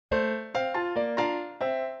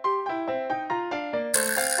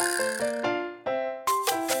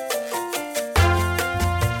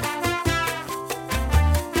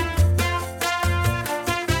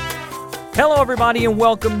Hello, everybody, and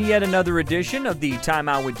welcome to yet another edition of the Time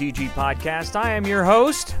Out with DG podcast. I am your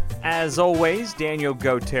host, as always, Daniel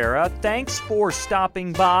Gotera. Thanks for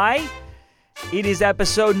stopping by. It is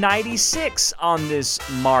episode 96 on this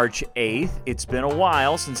March 8th. It's been a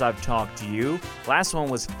while since I've talked to you. Last one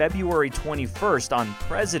was February 21st on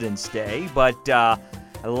President's Day, but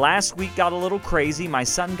last week got a little crazy. My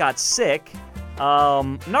son got sick.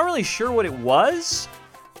 Not really sure what it was,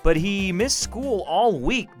 but he missed school all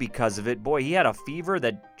week because of it. Boy, he had a fever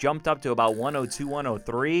that jumped up to about 102,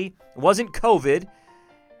 103. It wasn't COVID.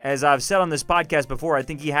 As I've said on this podcast before, I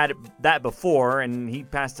think he had that before, and he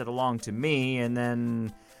passed it along to me, and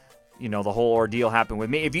then, you know, the whole ordeal happened with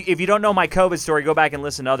me. If you don't know my COVID story, go back and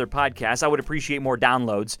listen to other podcasts. I would appreciate more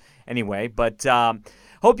downloads anyway, but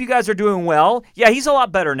hope you guys are doing well. Yeah, he's a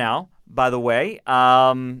lot better now, by the way,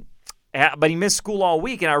 but he missed school all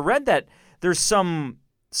week, and I read that there's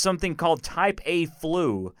something called type A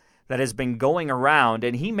flu that has been going around,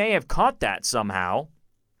 and he may have caught that somehow.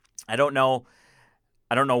 I don't know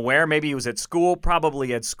where. Maybe he was at school,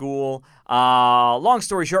 probably at school. Long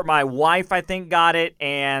story short, my wife, I think, got it,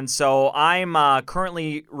 and so I'm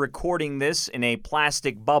currently recording this in a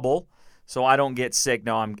plastic bubble so I don't get sick.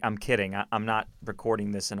 No, I'm kidding. I'm not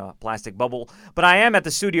recording this in a plastic bubble, but I am at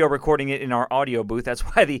the studio recording it in our audio booth. That's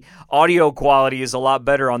why the audio quality is a lot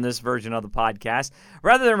better on this version of the podcast.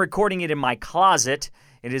 Rather than recording it in my closet,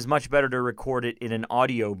 it is much better to record it in an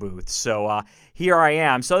audio booth. So here I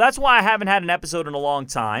am. So that's why I haven't had an episode in a long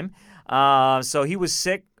time. So he was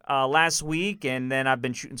sick last week, and then I've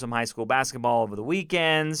been shooting some high school basketball over the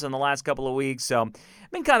weekends in the last couple of weeks. So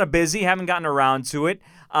I've been kind of busy, haven't gotten around to it.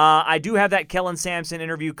 I do have that Kellen Sampson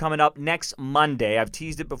interview coming up next Monday. I've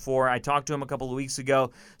teased it before. I talked to him a couple of weeks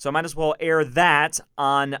ago, so I might as well air that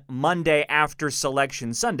on Monday after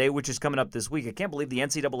Selection Sunday, which is coming up this week. I can't believe the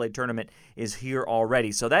NCAA tournament is here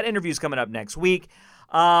already. So that interview is coming up next week.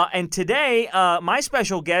 And today, my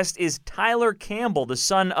special guest is Tyler Campbell, the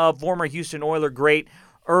son of former Houston Oiler great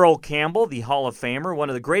Earl Campbell, the Hall of Famer, one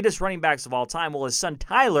of the greatest running backs of all time. Well, his son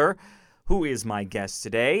Tyler, who is my guest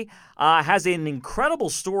today, has an incredible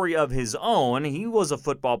story of his own. He was a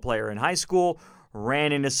football player in high school,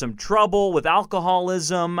 ran into some trouble with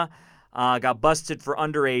alcoholism, got busted for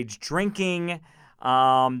underage drinking,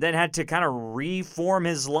 then had to kind of reform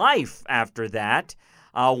his life after that.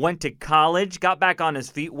 Went to college, got back on his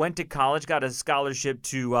feet, went to college, got a scholarship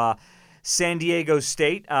to San Diego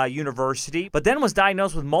State University, but then was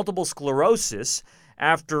diagnosed with multiple sclerosis.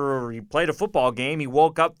 After he played a football game, he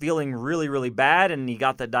woke up feeling really, really bad, and he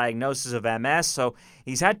got the diagnosis of MS. So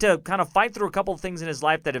he's had to kind of fight through a couple of things in his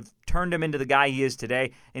life that have turned him into the guy he is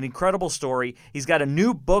today. An incredible story. He's got a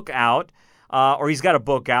new book out, he's got a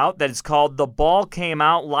book out that is called The Ball Came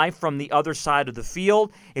Out, Life from the Other Side of the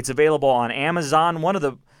Field. It's available on Amazon, one of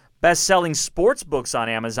the best-selling sports books on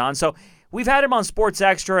Amazon. So we've had him on Sports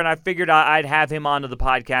Extra, and I figured I'd have him onto the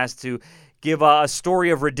podcast to give a story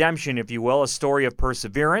of redemption, if you will, a story of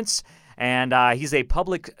perseverance. And he's a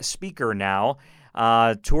public speaker now,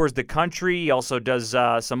 tours the country. He also does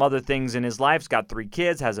some other things in his life. He's got 3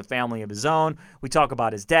 kids, has a family of his own. We talk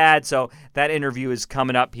about his dad, so that interview is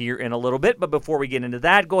coming up here in a little bit. But before we get into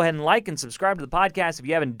that, go ahead and like and subscribe to the podcast if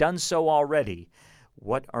you haven't done so already.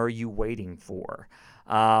 What are you waiting for?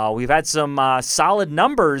 We've had some solid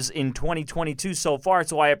numbers in 2022 so far,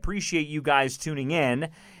 so I appreciate you guys tuning in.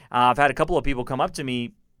 I've had a couple of people come up to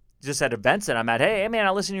me just at events that I'm at. Hey, man, I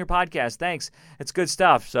listen to your podcast. Thanks. It's good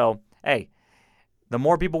stuff. So, hey, the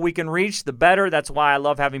more people we can reach, the better. That's why I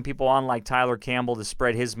love having people on like Tyler Campbell to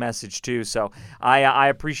spread his message too. So I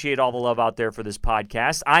appreciate all the love out there for this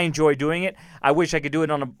podcast. I enjoy doing it. I wish I could do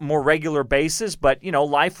it on a more regular basis, but, you know,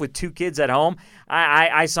 life with 2 kids at home,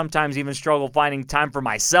 I sometimes even struggle finding time for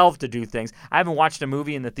myself to do things. I haven't watched a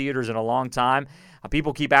movie in the theaters in a long time.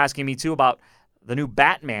 People keep asking me too about the new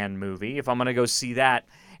Batman movie, if I'm going to go see that.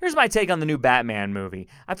 Here's my take on the new Batman movie.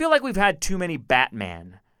 I feel like we've had too many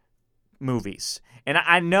Batman movies. And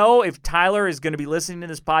I know if Tyler is going to be listening to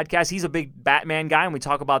this podcast, he's a big Batman guy, and we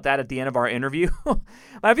talk about that at the end of our interview.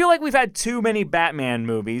 I feel like we've had too many Batman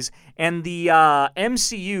movies, and the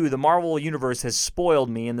MCU, the Marvel Universe, has spoiled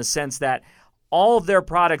me in the sense that all of their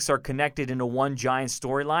products are connected into one giant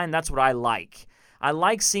storyline. That's what I like. I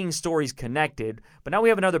like seeing stories connected, but now we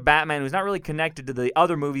have another Batman who's not really connected to the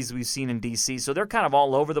other movies we've seen in DC, so they're kind of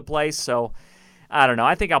all over the place. So I don't know.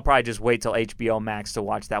 I think I'll probably just wait till HBO Max to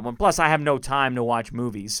watch that one. Plus, I have no time to watch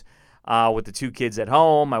movies. with the 2 kids at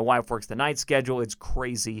home. My wife works the night schedule. It's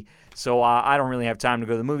crazy. So I don't really have time to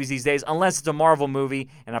go to the movies these days unless it's a Marvel movie,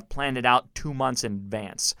 and I've planned it out 2 months in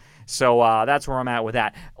advance. So that's where I'm at with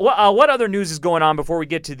that. What other news is going on before we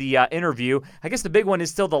get to the interview? I guess the big one is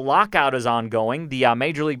still the lockout is ongoing, the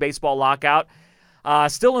Major League Baseball lockout.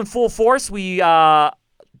 Still in full force. We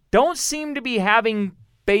don't seem to be having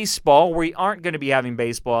baseball. We aren't going to be having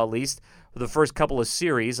baseball, at least, for the first couple of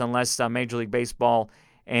series, unless Major League Baseball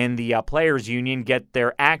and the Players Union get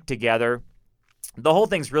their act together. The whole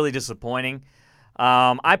thing's really disappointing.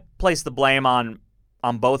 I place the blame on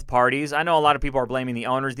both parties. I know a lot of people are blaming the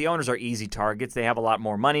owners. The owners are easy targets. They have a lot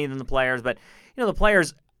more money than the players, but the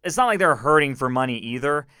players, it's not like they're hurting for money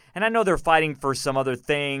either. And I know they're fighting for some other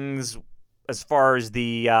things as far as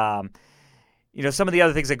the some of the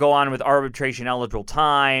other things that go on with arbitration eligible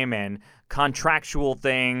time and contractual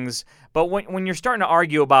things. But when you're starting to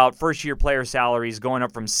argue about first-year player salaries going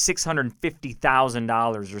up from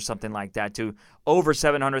 $650,000 or something like that to over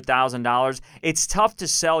 $700,000, it's tough to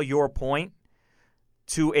sell your point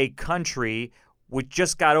to a country which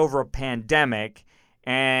just got over a pandemic,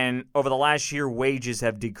 and over the last year, wages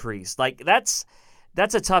have decreased. Like, that's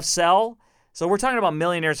a tough sell. So we're talking about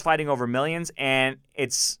millionaires fighting over millions, and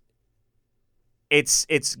it's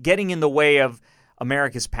getting in the way of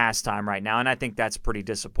America's pastime right now, and I think that's pretty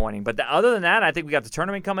disappointing. But other than that, I think we got the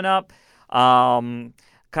tournament coming up.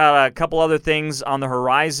 Got a couple other things on the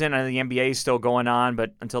horizon. I know the NBA is still going on,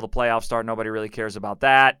 but until the playoffs start, nobody really cares about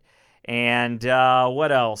that. And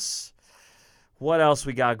what else? What else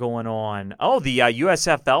we got going on? Oh, the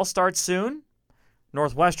USFL starts soon.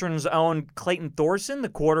 Northwestern's own Clayton Thorson, the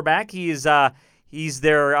quarterback. He's their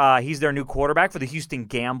new quarterback for the Houston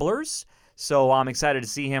Gamblers. So I'm excited to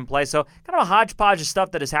see him play. So kind of a hodgepodge of stuff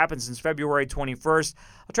that has happened since February 21st.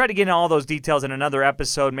 I'll try to get into all those details in another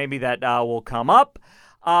episode. Maybe that will come up.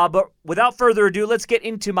 But without further ado, let's get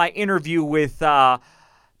into my interview with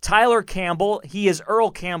Tyler Campbell. He is Earl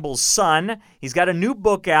Campbell's son. He's got a new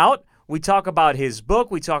book out. We talk about his book.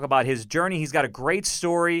 We talk about his journey. He's got a great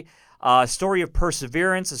story, a story of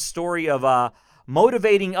perseverance, a story of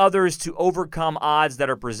motivating others to overcome odds that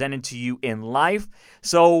are presented to you in life.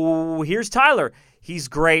 So here's Tyler. He's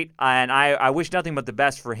great, and I wish nothing but the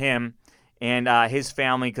best for him and his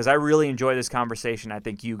family, because I really enjoy this conversation. I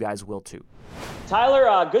think you guys will too.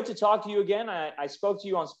 Tyler, good to talk to you again. I spoke to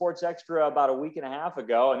you on Sports Extra about a week and a half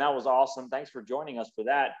ago, and that was awesome. Thanks for joining us for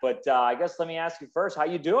that. But I guess let me ask you first, how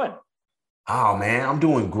you doing? Oh man, I'm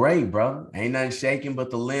doing great, bro. Ain't nothing shaking but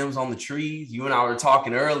the limbs on the trees. You and I were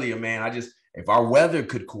talking earlier, man. If our weather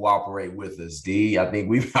could cooperate with us, D, I think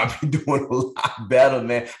we might be doing a lot better,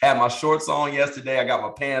 man. Had my shorts on yesterday. I got my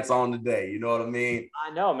pants on today. You know what I mean? I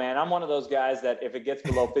know, man. I'm one of those guys that if it gets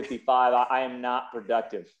below 55, I am not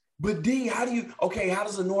productive. But D, how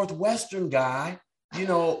does a Northwestern guy,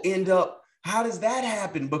 end up, how does that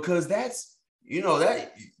happen? Because that's,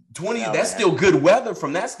 that 20, that's man. Still good weather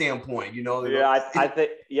from that standpoint, Yeah, I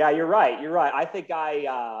think, yeah, you're right. I think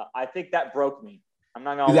that broke me. I'm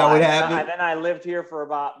not gonna lie. Is that what happened? And then I lived here for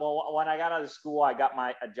when I got out of school, I got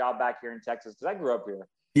a job back here in Texas because I grew up here.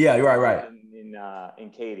 Yeah, you're right.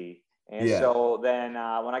 In Katy. And so then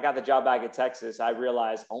when I got the job back in Texas, I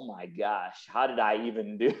realized, oh my gosh, how did I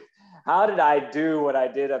do what I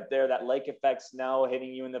did up there? That lake effect snow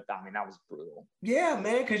hitting you in that was brutal. Yeah,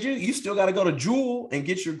 man, because you still got to go to Jewel and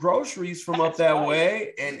get your groceries from up that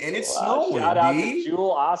way. And it's snowing. Shout out to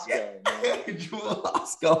Jewel Osco. Yeah. Jewel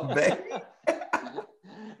Osco, baby.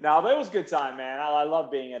 No, but it was a good time, man. I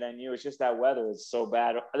love being at NU. It's just that weather is so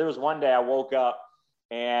bad. There was one day I woke up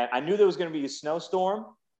and I knew there was going to be a snowstorm.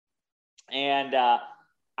 And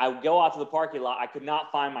I would go out to the parking lot. I could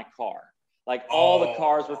not find my car. Like all the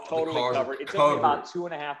cars were totally covered. It took me about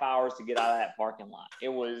 2.5 hours to get out of that parking lot. It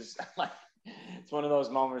was like, it's one of those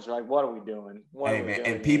moments where like, what are we doing?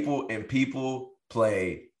 And people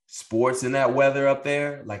play sports in that weather up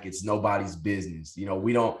there like it's nobody's business.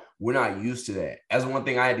 We're not used to that. That's one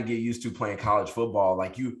thing I had to get used to playing college football.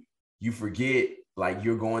 Like you forget, like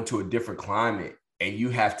you're going to a different climate and you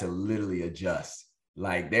have to literally adjust.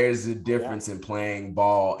 Like there's a difference in playing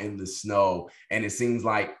ball in the snow, and it seems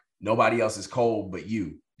like nobody else is cold but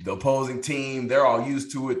you. The opposing team, they're all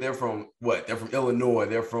used to it. They're from what? They're from Illinois.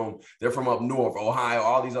 They're from up north, Ohio,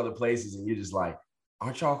 all these other places, and you're just like,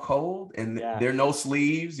 aren't y'all cold? And there are no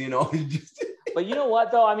sleeves, But you know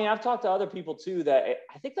what, though? I've talked to other people, too, that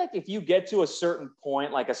I think, like, if you get to a certain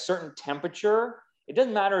point, like a certain temperature, it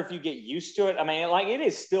doesn't matter if you get used to it. It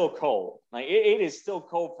is still cold. Like, it is still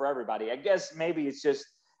cold for everybody. I guess maybe it's just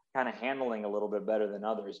kind of handling a little bit better than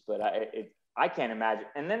others. But I can't imagine.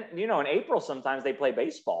 And then, in April, sometimes they play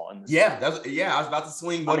baseball. Yeah, I was about to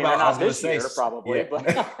swing. I was going to say year, probably,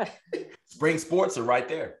 yeah. But spring sports are right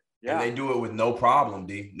there. Yeah. And they do it with no problem,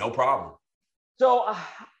 D. No problem. So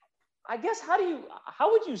I guess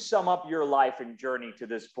how would you sum up your life and journey to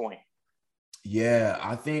this point? Yeah,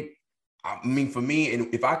 for me,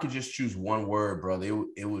 and if I could just choose one word, brother,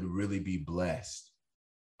 it would really be blessed.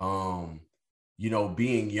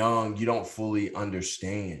 Being young, you don't fully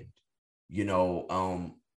understand.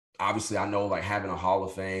 Obviously I know like having a Hall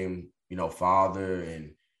of Fame, father,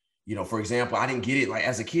 and, for example, I didn't get it. Like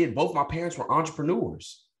as a kid, both my parents were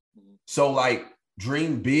entrepreneurs. So like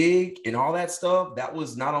dream big and all that stuff, that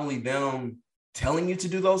was not only them telling you to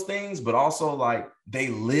do those things, but also like they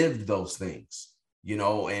lived those things,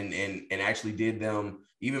 and actually did them.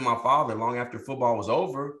 Even my father, long after football was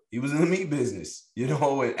over, he was in the meat business,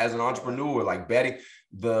 as an entrepreneur, like betting,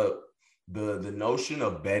 the notion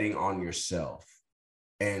of betting on yourself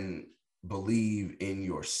and believe in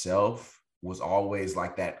yourself was always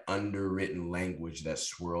like that underwritten language that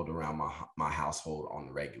swirled around my household on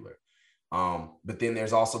the regular. But then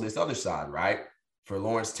there's also this other side, right? For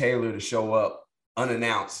Lawrence Taylor to show up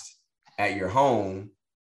unannounced at your home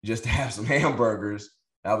just to have some hamburgers,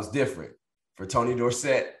 that was different. For Tony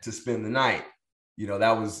Dorsett to spend the night,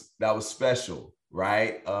 that was special,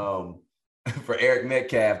 right? For Eric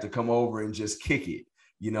Metcalf to come over and just kick it,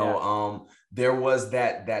 there was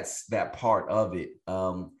that part of it.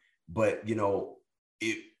 But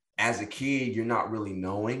as a kid, you're not really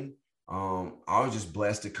knowing. I was just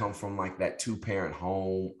blessed to come from like that 2-parent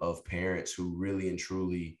home of parents who really and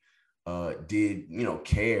truly did,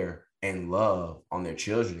 care and love on their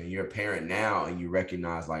children. And you're a parent now and you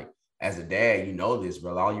recognize, like, as a dad, this,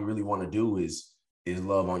 brother, all you really want to do is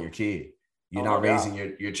love on your kid. You're not raising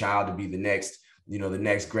your child to be the next, the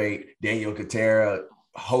next great Daniel Katera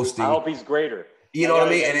hosting. I hope he's greater. You know what I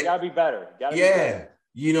mean? And it gotta be better. And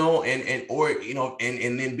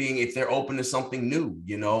then being, if they're open to something new,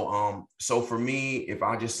 so for me, if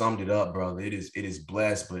I just summed it up, brother, it is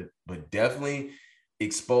blessed, but definitely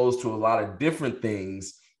exposed to a lot of different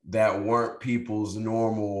things that weren't people's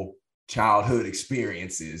normal childhood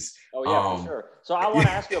experiences. Oh yeah, for sure. So I want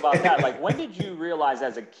to ask you about that. Like, when did you realize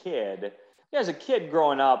as a kid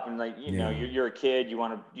growing up, and like, you're a kid, you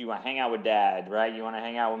want to hang out with dad, right? You want to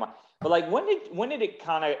hang out with but like, when did it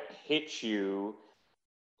kind of hit you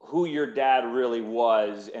who your dad really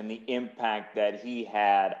was and the impact that he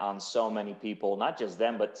had on so many people, not just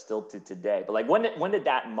them, but still to today? But like, when did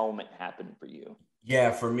that moment happen for you?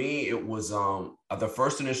 Yeah, for me, it was the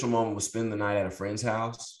first initial moment was spending the night at a friend's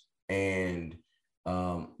house, and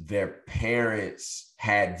their parents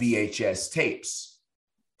had VHS tapes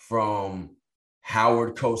from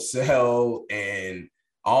Howard Cosell and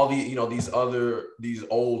all these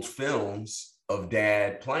old films of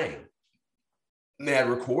dad playing. And they had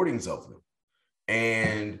recordings of them.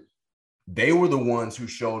 And they were the ones who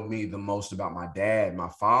showed me the most about my dad. My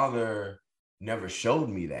father never showed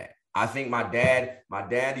me that. I think my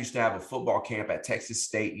dad used to have a football camp at Texas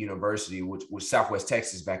State University, which was Southwest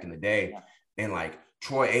Texas back in the day. And like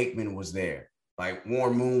Troy Aikman was there, like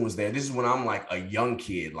Warren Moon was there. This is when I'm like a young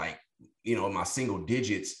kid, like, in my single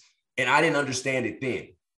digits. And I didn't understand it then,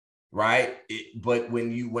 right? But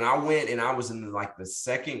when I went and I was in like the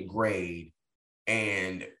second grade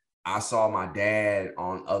and I saw my dad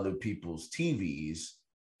on other people's TVs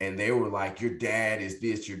and they were like, your dad is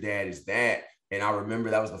this, your dad is that. And I remember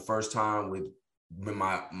that was the first time when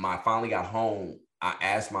my finally got home, I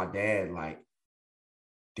asked my dad, like,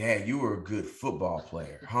 Dad, you were a good football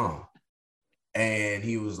player, huh? And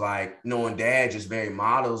he was like, knowing dad just very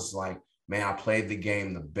models, like, man, I played the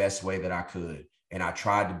game the best way that I could. And I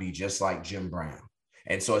tried to be just like Jim Brown.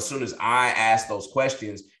 And so as soon as I asked those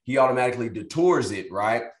questions, he automatically detours it,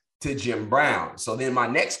 right, to Jim Brown. So then my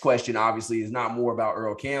next question, obviously, is not more about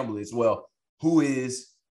Earl Campbell. It's, well, who is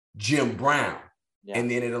Jim Brown? Yeah. And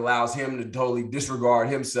then it allows him to totally disregard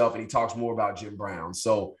himself and he talks more about Jim Brown.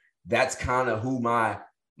 So that's kind of who my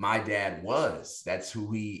dad was. That's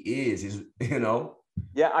who he is,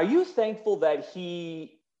 Yeah. Are you thankful that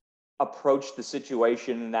he approached the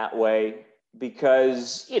situation in that way?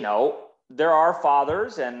 Because, there are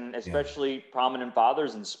fathers, and especially prominent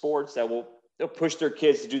fathers in sports, that they'll push their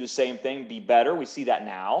kids to do the same thing, be better. We see that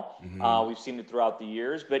now. Mm-hmm. We've seen it throughout the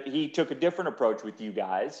years, but he took a different approach with you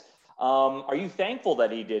guys. Are you thankful that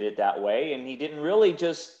he did it that way? And he didn't really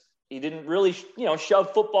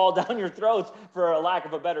shove football down your throats, for a lack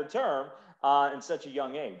of a better term, in such a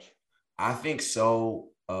young age? I think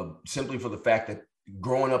so. Simply for the fact that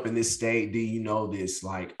growing up in this state, this,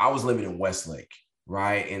 like, I was living in Westlake,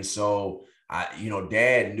 right? And so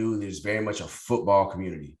Dad knew there's very much a football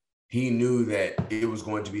community. He knew that it was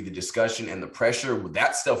going to be the discussion and the pressure.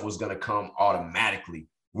 That stuff was going to come automatically,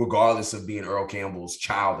 regardless of being Earl Campbell's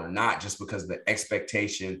child or not, just because of the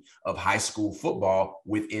expectation of high school football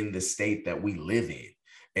within the state that we live in.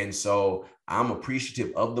 And so I'm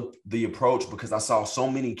appreciative of the approach, because I saw so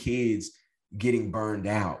many kids getting burned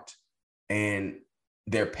out, and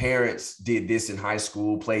their parents did this in high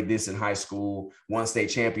school, played this in high school, won state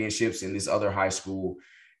championships in this other high school.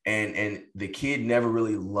 And the kid never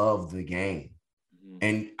really loved the game. Mm-hmm.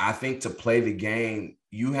 And I think to play the game,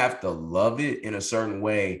 you have to love it in a certain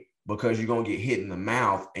way, because you're going to get hit in the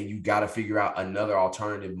mouth, and you got to figure out another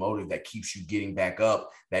alternative motive that keeps you getting back up,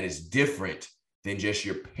 that is different than just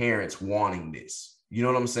your parents wanting this. You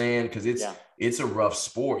know what I'm saying? Because it's a rough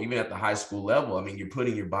sport, even at the high school level. I mean, you're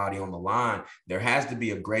putting your body on the line. There has to be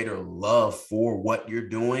a greater love for what you're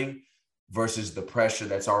doing versus the pressure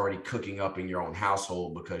that's already cooking up in your own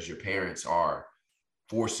household, because your parents are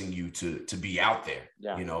forcing you to be out there,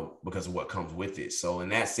 because of what comes with it. So in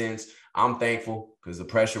that sense, I'm thankful, because the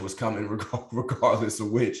pressure was coming regardless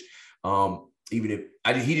of which, even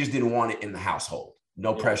if he just didn't want it in the household,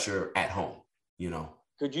 no pressure at home,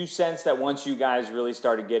 Could you sense that once you guys really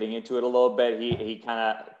started getting into it a little bit, he kind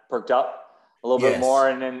of perked up a little bit more,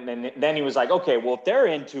 and then he was like, okay, well, if they're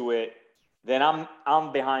into it, then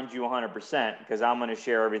I'm behind you 100%, because I'm going to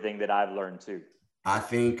share everything that I've learned too. I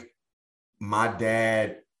think my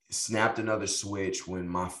dad snapped another switch when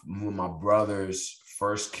my brother's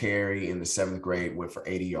first carry in the 7th grade went for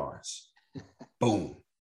 80 yards. Boom.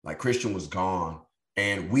 Like, Christian was gone,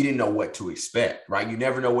 and we didn't know what to expect, right? You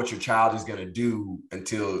never know what your child is going to do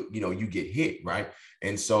until, you get hit, right?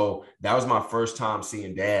 And so that was my first time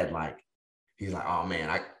seeing Dad. Like, he's like, oh man,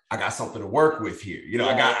 I got something to work with here.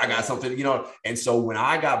 I got something, And so when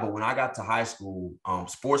I got to high school,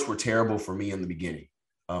 sports were terrible for me in the beginning.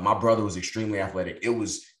 My brother was extremely athletic.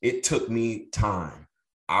 It took me time.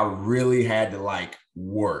 I really had to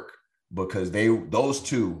work, because those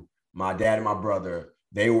two, my dad and my brother,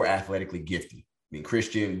 they were athletically gifted. I mean,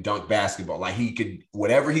 Christian dunked basketball. Like, he could,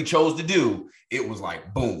 whatever he chose to do, it was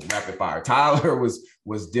like, boom, rapid fire. Tyler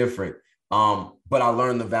was different. But I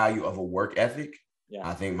learned the value of a work ethic. Yeah.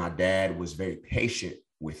 I think my dad was very patient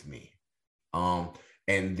with me.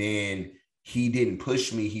 And then he didn't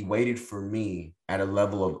push me. He waited for me at a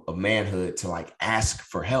level of manhood to ask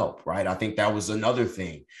for help, right? I think that was another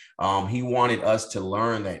thing. He wanted us to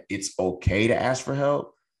learn that it's okay to ask for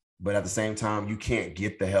help, but at the same time, you can't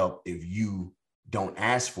get the help if you don't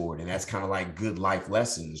ask for it. And that's kind of like good life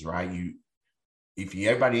lessons, right?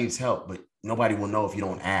 Everybody needs help, but nobody will know if you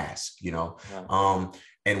don't ask, Yeah.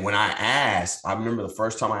 And when I asked, I remember the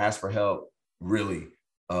first time I asked for help, really, it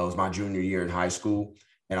was my junior year in high school.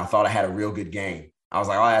 And I thought I had a real good game. I was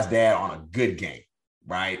like, I'll ask Dad on a good game,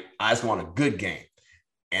 right? I just want a good game.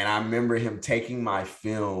 And I remember him taking my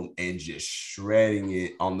film and just shredding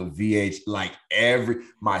it on the VH,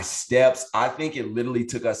 my steps. I think it literally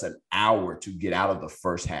took us an hour to get out of the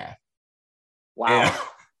first half. Wow.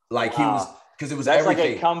 And, he was, because it was that's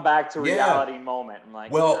everything. Like a comeback to reality moment. I'm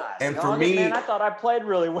like, well, and for me, man, I thought I played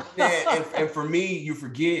really well. and for me, you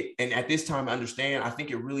forget, and at this time, I understand, I think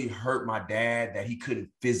it really hurt my dad that he couldn't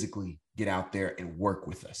physically get out there and work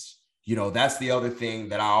with us. That's the other thing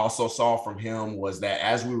that I also saw from him, was that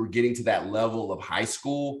as we were getting to that level of high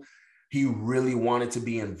school, he really wanted to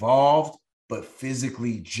be involved, but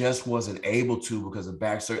physically just wasn't able to because of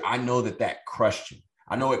back surgery. I know that crushed him.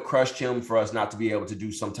 I know it crushed him for us not to be able to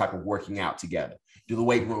do some type of working out together, do the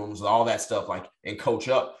weight rooms, all that stuff, and coach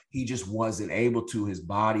up. He just wasn't able to, his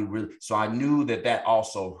body really. So I knew that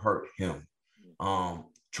also hurt him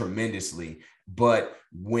tremendously. But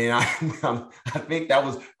when I think I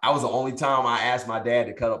was the only time I asked my dad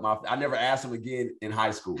to cut up I never asked him again in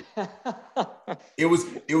high school. It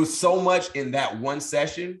was so much in that one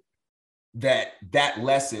session that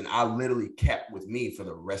lesson I literally kept with me for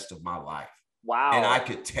the rest of my life. Wow. And I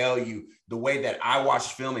could tell you the way that I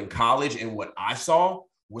watched film in college and what I saw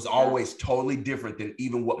was always totally different than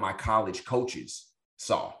even what my college coaches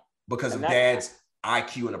saw, because of Dad's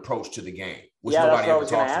IQ and approach to the game, which nobody ever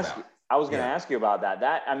talks about. I was going to ask you about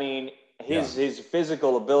that. His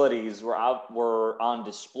physical abilities were on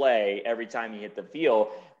display every time he hit the field,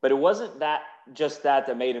 but it wasn't that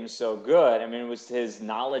made him so good. I mean, it was his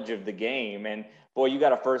knowledge of the game, and boy, you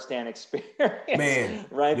got a firsthand experience,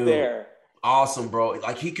 dude, there. Awesome, bro.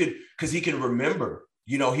 He can remember,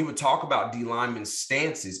 he would talk about D linemen's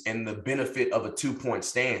stances and the benefit of a 2-point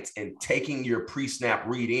stance and taking your pre-snap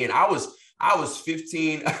read in. I was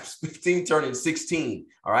 15 turning 16.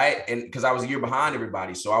 All right. And because I was a year behind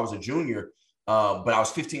everybody. So I was a junior. but I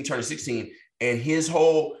was 15 turning 16, and his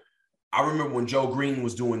whole, I remember when Joe Green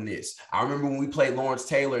was doing this. I remember when we played Lawrence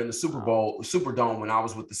Taylor in the Superdome when I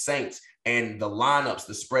was with the Saints, and the lineups,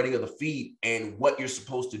 the spreading of the feet, and what you're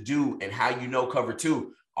supposed to do, and how cover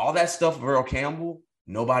two. All that stuff of Earl Campbell,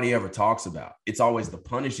 nobody ever talks about. It's always the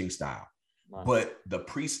punishing style. Wow. But the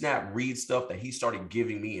pre-snap read stuff that he started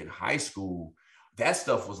giving me in high school, that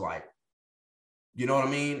stuff was like, you know what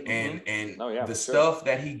I mean? Mm-hmm. And the stuff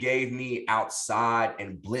that he gave me outside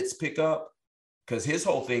and blitz pickup, because his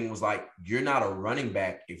whole thing was like, you're not a running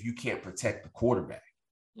back if you can't protect the quarterback.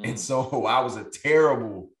 And so I was a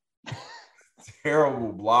terrible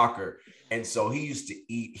blocker. And so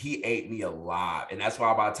he ate me alive. And that's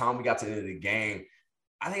why by the time we got to the end of the game,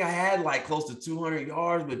 I think I had like close to 200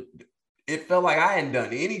 yards, but it felt like I hadn't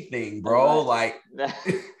done anything, bro. Like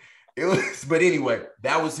it was, but anyway,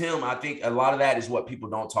 that was him. I think a lot of that is what people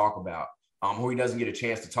don't talk about, or he doesn't get a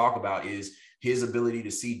chance to talk about, is his ability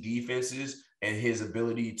to see defenses and his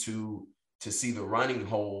ability to see the running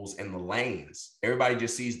holes and the lanes. Everybody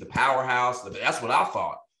just sees the powerhouse. That's what I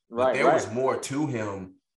thought. But there was more to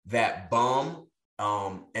him that Bum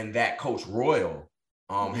and that Coach Royal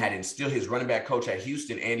had instilled. His running back coach at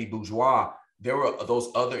Houston, Andy Bourgeois. There were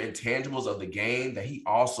those other intangibles of the game that he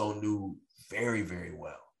also knew very, very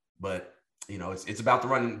well. But, you know, it's about the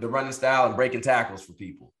running style and breaking tackles for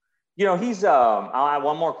people. You know, he's I'll have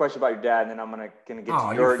one more question about your dad, and then I'm gonna get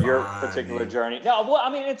to your particular journey. No, well, I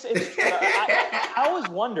mean, it's I always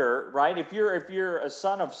wonder, right? If you're a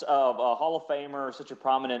son of a Hall of Famer, such a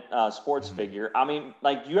prominent sports figure, I mean,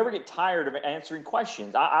 like, do you ever get tired of answering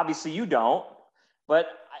questions? Obviously, you don't, but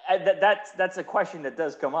that's a question that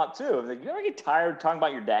does come up too. Like, you ever get tired of talking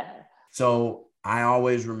about your dad? So I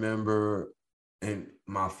always remember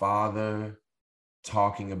my father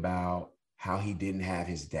talking about how he didn't have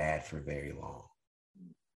his dad for very long.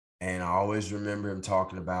 And I always remember him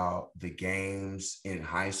talking about the games in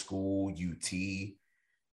high school, UT,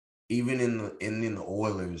 even in the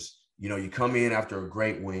Oilers. You know, you come in after a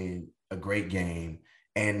great win, a great game,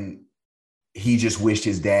 and he just wished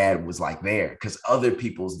his dad was like there because other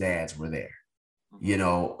people's dads were there, you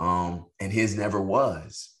know, and his never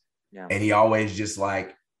was. Yeah. And he always just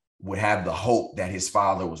like would have the hope that his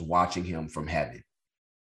father was watching him from heaven.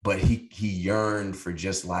 But he yearned for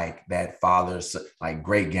just like that father's, like,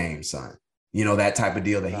 great game, son, you know, that type of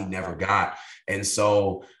deal that he never got. And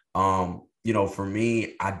so, you know, for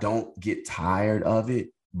me, I don't get tired of it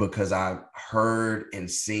because I've heard and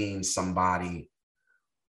seen somebody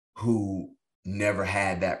who never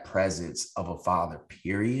had that presence of a father,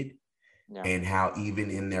 period. Yeah. And how even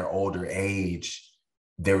in their older age,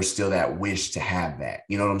 there was still that wish to have that.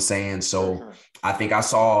 You know what I'm saying? So I think I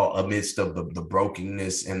saw amidst of the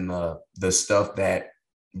brokenness and the stuff that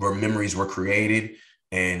where memories were created.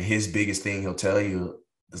 And his biggest thing he'll tell you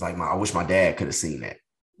is like, I wish my dad could have seen that.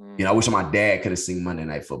 You know, I wish my dad could have seen Monday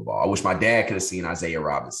Night Football. I wish my dad could have seen Isaiah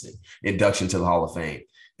Robinson, induction to the Hall of Fame.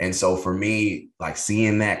 And so for me, like,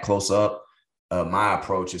 seeing that close up, my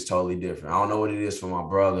approach is totally different. I don't know what it is for my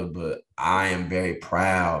brother, but I am very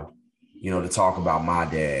proud, you know, to talk about my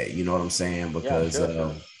dad, you know what I'm saying? Because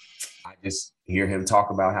I just hear him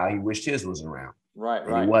talk about how he wished his was around.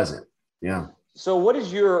 Right. He wasn't. Yeah. So what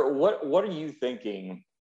are you thinking?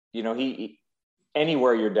 You know, he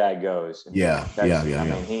anywhere your dad goes. Yeah. I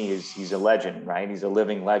mean, he's a legend, right? He's a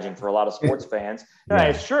living legend for a lot of sports fans. Yeah.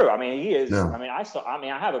 It's true. I mean, he is. Yeah. I mean,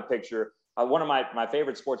 I have a picture. One of my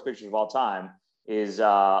favorite sports pictures of all time is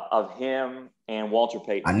of him and Walter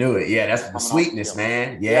Payton. I knew it. Yeah, that's the sweetness,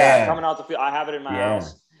 man. Yeah, coming out the field. I have it in my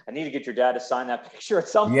house. I need to get your dad to sign that picture at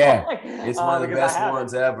some point. It's one of the best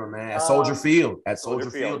ones ever, man. At Soldier Field. At Soldier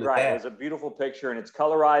Field. Right. It was a beautiful picture, and it's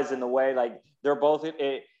colorized in the way, like, they're both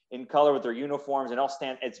in color with their uniforms, and all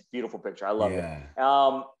stand. It's a beautiful picture. I love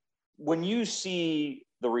it. When you see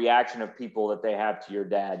the reaction of people that they have to your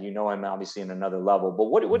dad, you know him obviously in another level. But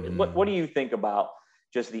what do you think about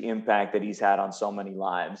just the impact that he's had on so many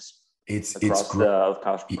lives across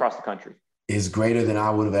the country? It's greater than I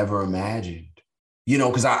would have ever imagined. You know,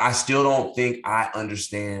 because I still don't think I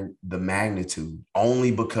understand the magnitude,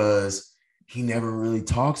 only because he never really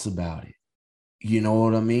talks about it. You know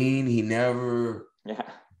what I mean? Even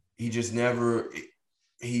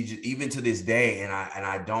to this day,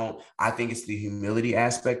 I think it's the humility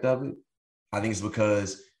aspect of it. I think it's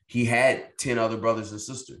because he had 10 other brothers and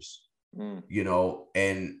sisters. You know,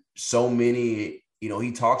 and so many, you know,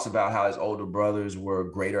 he talks about how his older brothers were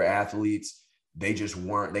greater athletes. They just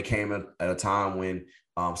weren't. They came at a time when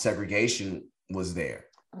segregation was there,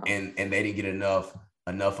 and they didn't get enough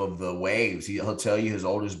of the waves. He'll tell you his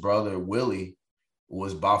oldest brother, Willie,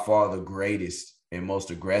 was by far the greatest and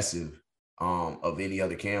most aggressive of any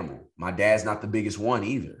other Campbell. My dad's not the biggest one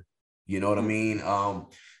either. You know what I mean?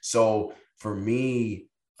 So for me,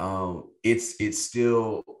 it's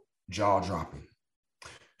still jaw dropping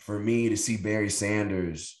for me to see Barry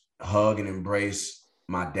Sanders hug and embrace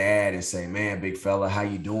my dad and say, "Man, big fella, how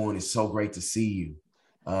you doing? It's so great to see you."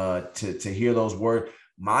 To hear those words.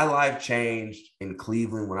 My life changed in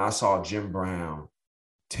Cleveland when I saw Jim Brown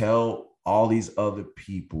tell all these other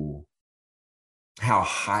people how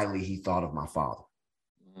highly he thought of my father.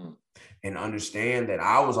 And understand that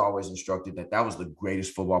I was always instructed that that was the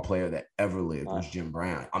greatest football player that ever lived was Jim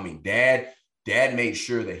Brown. I mean, dad made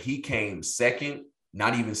sure that he came second,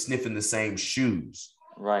 not even sniffing the same shoes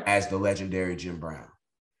as the legendary Jim Brown.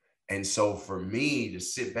 And so for me to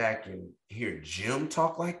sit back and hear Jim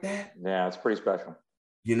talk like that. Yeah, it's pretty special.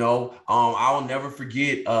 You know, I'll never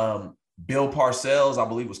forget Bill Parcells, I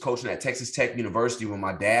believe, was coaching at Texas Tech University when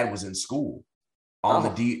my dad was in school on the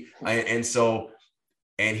D.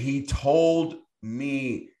 And he told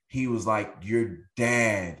me, he was like, your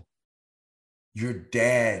dad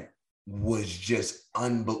was just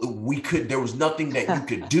unbelievable. There was nothing that you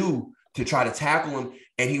could do to try to tackle him.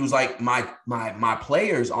 And he was like, my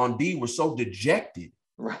players on D were so dejected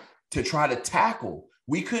to try to tackle.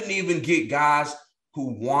 We couldn't even get guys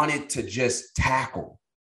who wanted to just tackle,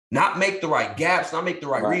 not make the right gaps, not make the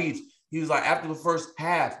right reads. He was like, after the first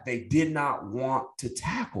half, they did not want to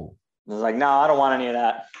tackle. I was like, no, I don't want any of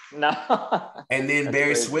that. No. And then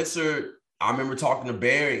Barry Switzer, I remember talking to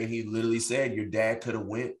Barry, and he literally said, your dad could have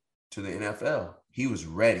went to the NFL. He was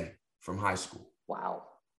ready from high school. Wow.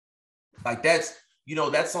 Like that's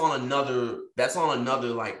on another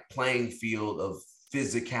like playing field of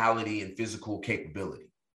physicality and physical capability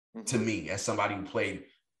to me as somebody who played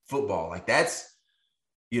football. Like that's,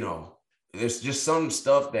 there's just some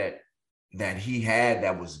stuff that he had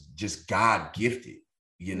that was just God gifted.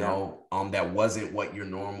 That wasn't what your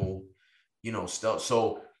normal, stuff.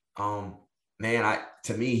 So, man,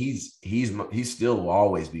 to me, he still will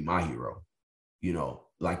always be my hero,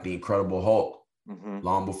 like the Incredible Hulk,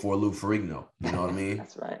 long before Lou Ferrigno, you know what I mean?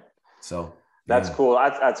 That's right. So that's cool.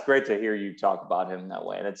 That's great to hear you talk about him that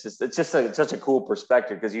way. And it's just such a cool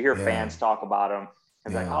perspective, because you hear fans talk about him.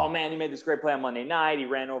 And like, oh man, he made this great play on Monday night. He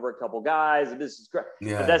ran over a couple guys. This is great.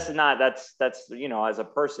 Yeah. But that's as a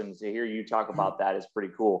person, to hear you talk about that is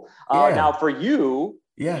pretty cool. Now for you,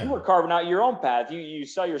 you were carving out your own path. You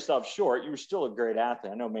saw yourself short. You were still a great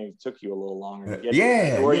athlete. I know maybe it took you a little longer to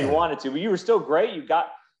get to where you wanted to, but you were still great.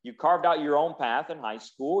 You carved out your own path in high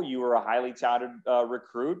school. You were a highly touted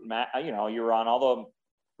recruit. You were on all the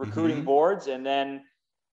recruiting boards, and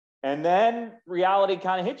then reality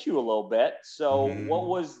kind of hit you a little bit. So what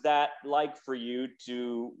was that like for you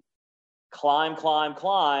to climb,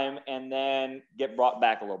 and then get brought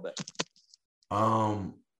back a little bit?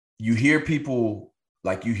 You hear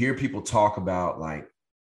people talk about like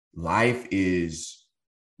life is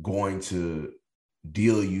going to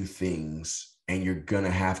deal you things and you're going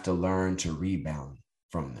to have to learn to rebound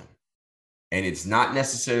from them. And it's not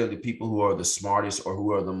necessarily the people who are the smartest or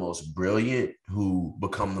who are the most brilliant who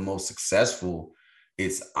become the most successful.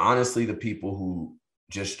 It's honestly the people who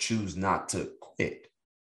just choose not to quit.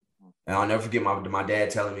 And I'll never forget my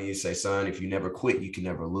dad telling me, he say, son, if you never quit, you can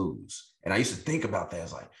never lose. And I used to think about that. I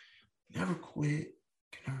was like, never quit?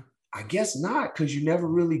 I guess not, because you never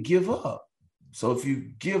really give up. So if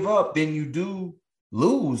you give up, then you do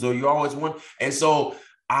lose, or you always win. And so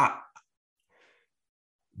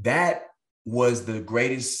that was the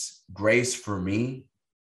greatest grace for me,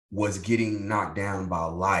 was getting knocked down by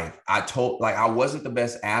life. I wasn't the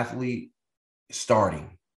best athlete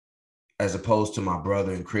starting, as opposed to my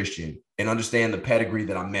brother and Christian, and understand the pedigree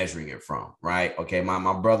that I'm measuring it from, right? Okay,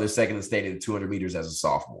 my brother's second in state in 200 meters as a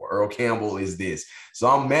sophomore. Earl Campbell is this. So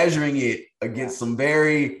I'm measuring it against some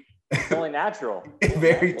very only natural,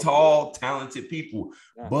 very tall, talented people.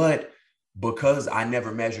 Yeah. But because I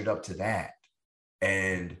never measured up to that,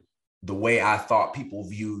 and the way I thought people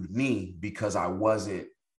viewed me, because I wasn't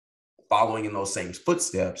following in those same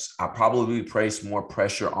footsteps, I probably placed more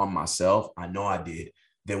pressure on myself, I know I did,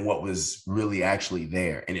 than what was really actually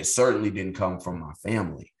there. And it certainly didn't come from my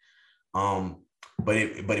family. But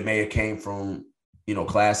it may have came from,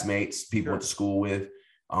 classmates, people went to school with.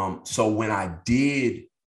 So when I did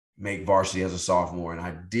make varsity as a sophomore, and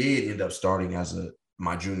I did end up starting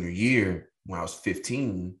my junior year when I was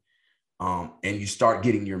 15, and you start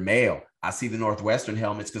getting your mail. I see the Northwestern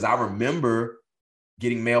helmets, because I remember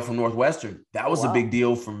getting mail from Northwestern. That was a big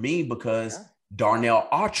deal for me, because Darnell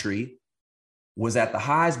Autry was at the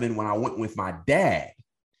Heisman when I went with my dad.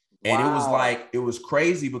 And Wow. it was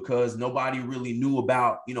crazy because nobody really knew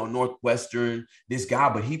about, Northwestern, this guy,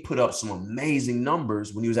 but he put up some amazing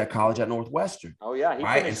numbers when he was at college at Northwestern. Oh yeah, he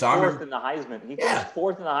Right. And finished so I fourth remember, in the Heisman. He finished yeah,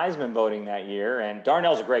 fourth in the Heisman voting that year. And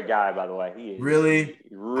Darnell's a great guy, by the way. He is really, I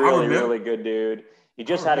really, remember, really good dude. He I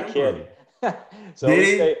just had a kid. remember. So Did we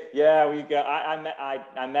he? stay. Yeah, we got.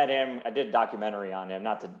 I met him. I did a documentary on him.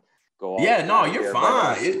 Not to go all Yeah, no, dramatic you're here, but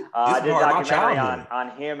fine. This I is did a part of my documentary childhood. on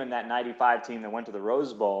him and that '95 team that went to the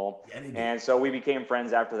Rose Bowl. Yeah, they did. And so we became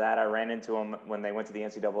friends after that. I ran into him when they went to the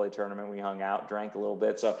NCAA tournament. We hung out, drank a little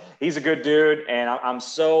bit. So he's a good dude, and I'm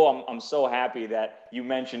so happy that you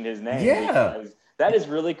mentioned his name Yeah. because that is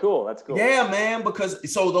really cool. That's cool. Yeah, man,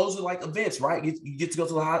 because so those are like events, right? You get to go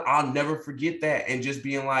to the house. I'll never forget that. And just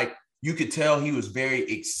being like, you could tell he was very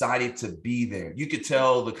excited to be there. You could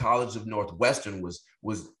tell the College of Northwestern was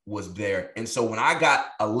there. And so when I got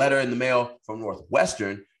a letter in the mail from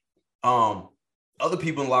Northwestern, other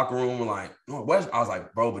people in the locker room were like, Northwestern. I was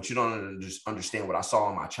like, bro, but you don't just understand what I saw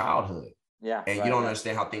in my childhood. Yeah, And you right, don't right.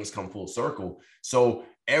 understand how things come full circle. So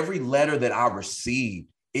every letter that I received,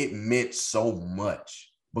 it meant so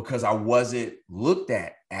much because I wasn't looked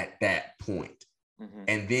at that point. Mm-hmm.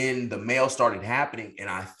 And then the mail started happening. And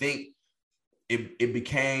I think it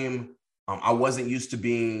became, I wasn't used to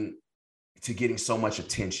getting so much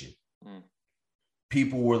attention. Mm.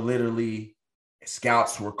 People were literally,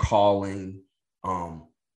 scouts were calling,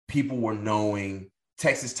 people were knowing.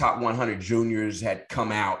 Texas Top 100 Juniors had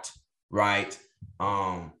come out, right?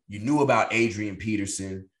 You knew about Adrian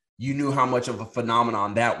Peterson. You knew how much of a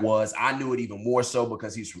phenomenon that was. I knew it even more so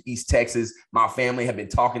because he's from East Texas. My family had been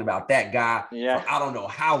talking about that guy Yeah. for I don't know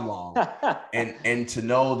how long. and to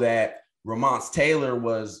know that Ramonce Taylor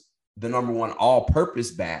was the number one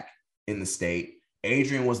all-purpose back in the state.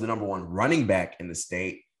 Adrian was the number one running back in the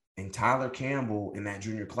state. And Tyler Campbell in that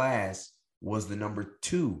junior class was the number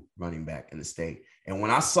 2 running back in the state. And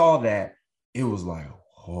when I saw that, it was like,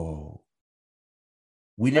 oh,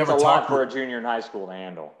 That's a lot for a junior in high school to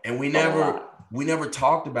handle. And we never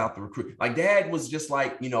talked about the recruit. Like Dad was just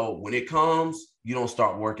like, when it comes, you don't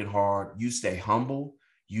start working hard. You stay humble.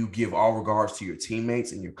 You give all regards to your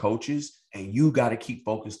teammates and your coaches, and you got to keep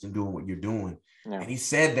focused and doing what you're doing. Yeah. And he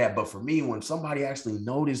said that. But for me, when somebody actually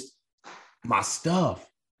noticed my stuff,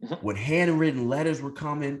 when handwritten letters were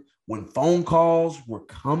coming, when phone calls were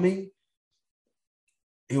coming,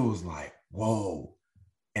 it was like, whoa.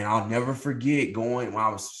 And I'll never forget going when I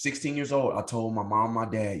was 16 years old. I told my mom, my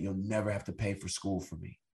dad, you'll never have to pay for school for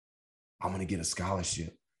me. I'm going to get a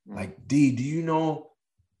scholarship. Mm-hmm. Like, D, do you know,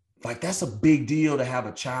 like, that's a big deal to have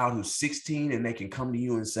a child who's 16 and they can come to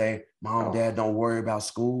you and say, Mom, Dad, don't worry about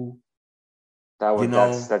school.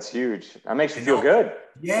 That's huge. That makes you feel good.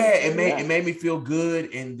 Yeah, it made me feel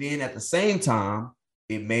good. And then at the same time,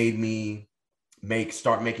 it made me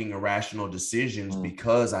start making irrational decisions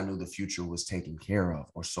because I knew the future was taken care of,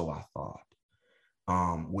 or so I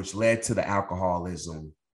thought, which led to the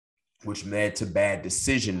alcoholism, which led to bad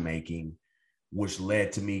decision making, which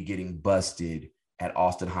led to me getting busted at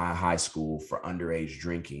Austin High School for underage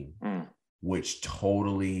drinking, which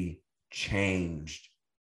totally changed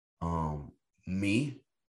me,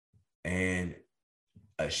 and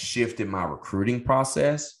a shift in my recruiting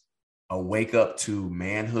process, a wake up to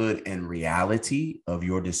manhood and reality of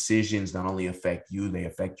your decisions not only affect you, they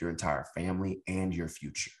affect your entire family and your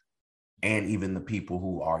future, and even the people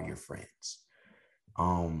who are your friends.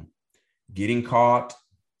 Getting caught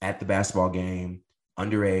at the basketball game,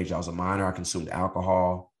 underage, I was a minor, I consumed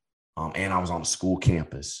alcohol, and I was on a school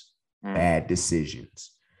campus. Bad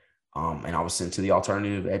decisions. And I was sent to the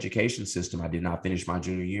alternative education system. I did not finish my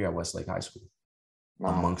junior year at Westlake High School.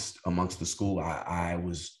 Wow. Amongst the school, I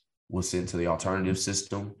was sent to the alternative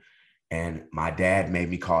system. And my dad made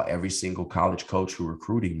me call every single college coach who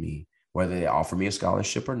recruited me, whether they offered me a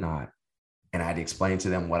scholarship or not. And I had to explain to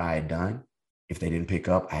them what I had done. If they didn't pick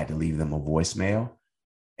up, I had to leave them a voicemail.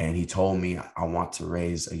 And he told me, I want to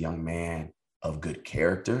raise a young man of good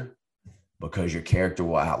character because your character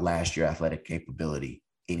will outlast your athletic capability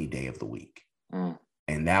any day of the week.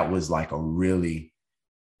 And that was like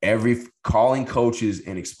calling coaches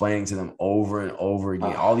and explaining to them over and over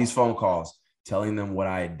again, all these phone calls, telling them what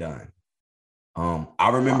I had done. I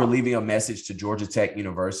remember leaving a message to Georgia Tech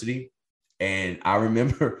University. And I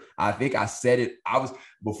remember, I think I said it.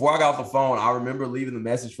 Before I got off the phone, I remember leaving the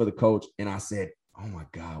message for the coach. And I said, oh my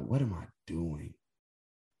God, what am I doing?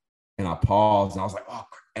 And I paused and I was like, oh,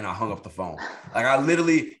 and I hung up the phone. Like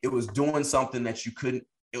it was doing something that you couldn't,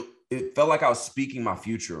 it felt like I was speaking my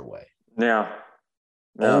future away. Yeah.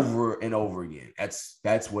 Over and over again.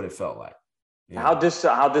 That's what it felt like. Yeah.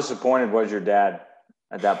 How disappointed was your dad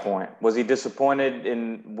at that point? Was he disappointed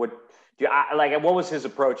in what? What was his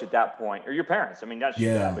approach at that point, or your parents? I mean, not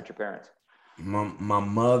your dad, but your parents. My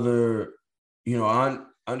mother, I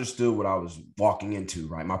understood what I was walking into,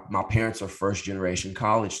 right? My parents are first generation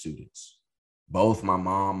college students. Both my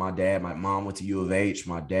mom, my dad. My mom went to U of H.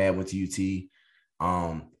 My dad went to UT.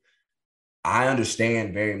 I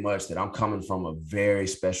understand very much that I'm coming from a very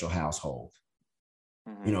special household.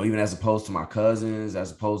 Mm-hmm. Even as opposed to my cousins,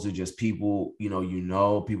 as opposed to just people,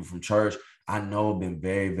 people from church, I know I've been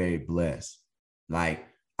very, very blessed. Like,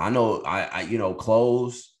 I know I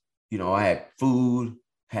clothes, I had food,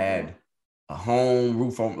 had a home,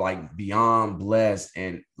 roof on, like, beyond blessed.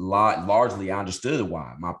 And largely I understood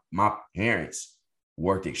why. My parents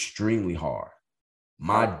worked extremely hard.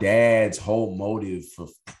 My dad's whole motive for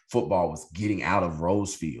football was getting out of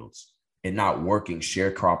rose fields and not working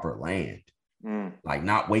sharecropper land. Like,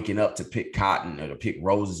 not waking up to pick cotton or to pick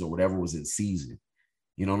roses or whatever was in season.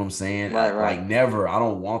 You know what I'm saying? Right. Like, never. I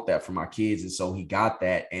don't want that for my kids. And so he got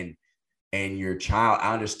that. And your child,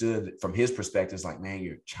 I understood from his perspective, it's like, man,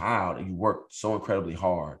 your child, you worked so incredibly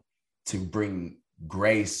hard to bring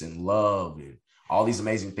grace and love and all these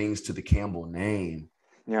amazing things to the Campbell name.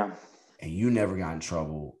 Yeah. And you never got in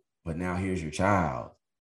trouble, but now here's your child.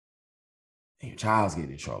 And your child's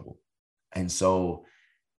getting in trouble. And so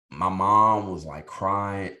my mom was like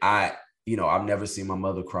crying. I've never seen my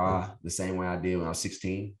mother cry the same way I did when I was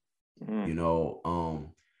 16.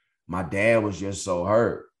 My dad was just so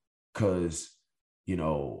hurt because, he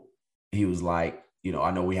was like,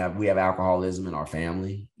 I know we have alcoholism in our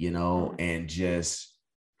family, and just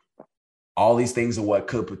all these things are what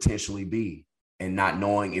could potentially be, and not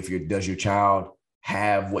knowing does your child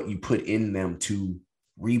have what you put in them to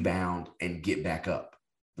rebound and get back up.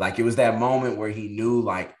 Like, it was that moment where he knew,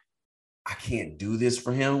 like, I can't do this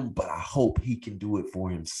for him, but I hope he can do it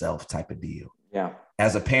for himself, type of deal. Yeah.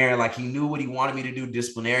 As a parent, like, he knew what he wanted me to do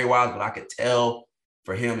disciplinary wise, but I could tell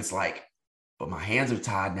for him, it's like, but my hands are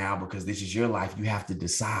tied now because this is your life. You have to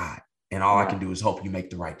decide. And all I can do is hope you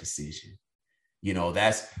make the right decision.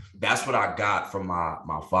 That's what I got from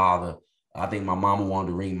my father. I think my mama wanted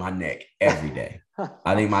to wring my neck every day.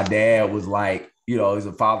 I think my dad was like, he's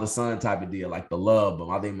a father-son type of deal, like the love. But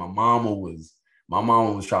I think my mama was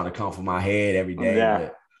trying to comfort my head every day. Yeah.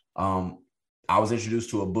 But I was introduced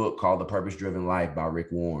to a book called The Purpose-Driven Life by Rick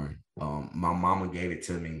Warren. My mama gave it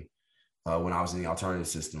to me when I was in the alternative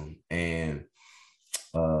system. And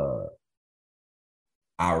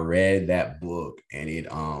I read that book, and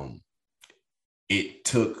it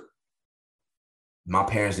took, my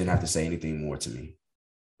parents didn't have to say anything more to me.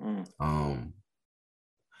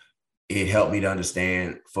 It helped me to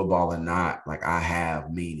understand football or not, like, I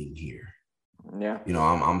have meaning here. Yeah.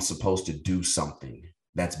 I'm supposed to do something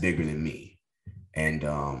that's bigger than me. And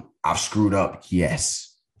I've screwed up.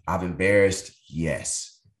 Yes. I've embarrassed.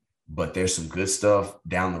 Yes. But there's some good stuff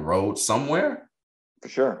down the road somewhere. For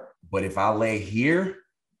sure. But if I lay here,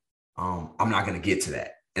 I'm not going to get to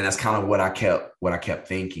that. And that's kind of what I kept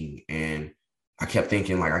thinking. And I kept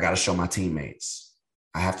thinking, like, I got to show my teammates.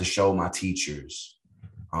 I have to show my teachers.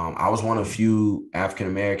 I was one of few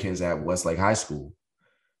African-Americans at Westlake High School.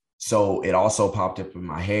 So it also popped up in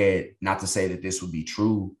my head, not to say that this would be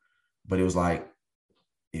true, but it was like,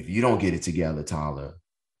 if you don't get it together, Tyler,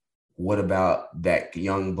 what about that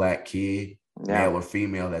young Black kid, male or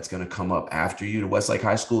female, that's going to come up after you to Westlake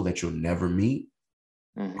High School that you'll never meet?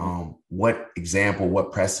 Mm-hmm. What example,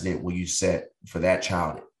 what precedent will you set for that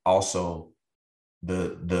child? Also,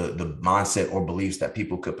 the mindset or beliefs that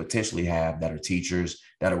people could potentially have that are teachers,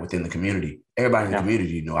 that are within the community. Everybody in the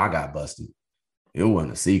community knew I got busted. It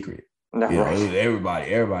wasn't a secret. No, it was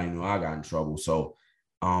everybody knew I got in trouble. So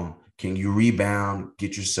can you rebound,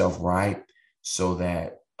 get yourself right so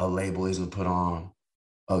that a label isn't put on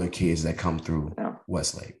other kids that come through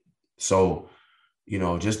Westlake? So,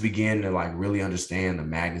 just begin to, like, really understand the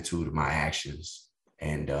magnitude of my actions.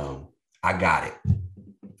 And I got it.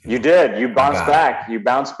 You did. You bounced back. You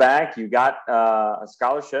bounced back. You got a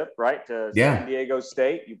scholarship, right, to San Diego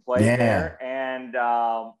State. You played there. And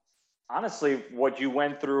honestly, what you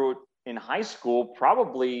went through in high school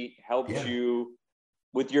probably helped you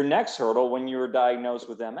with your next hurdle when you were diagnosed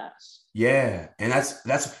with MS. Yeah. And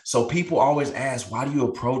that's so people always ask, why do you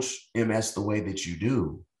approach MS the way that you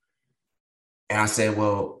do? And I said,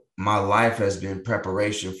 well, my life has been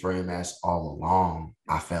preparation for MS all along.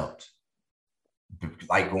 I felt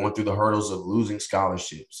like going through the hurdles of losing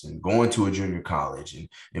scholarships and going to a junior college and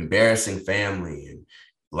embarrassing family and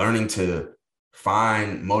learning to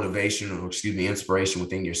find inspiration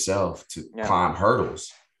within yourself to climb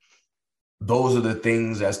hurdles. Those are the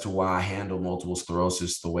things as to why I handle multiple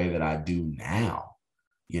sclerosis the way that I do now.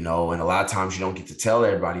 and a lot of times you don't get to tell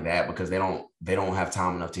everybody that because they don't have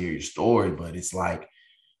time enough to hear your story. But it's like,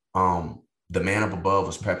 the man up above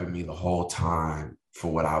was prepping me the whole time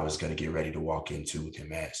for what I was going to get ready to walk into with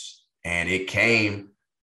MS. And it came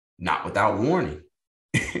not without warning.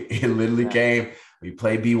 It literally came. We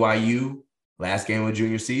played BYU last game of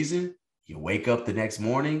junior season. You wake up the next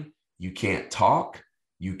morning, you can't talk,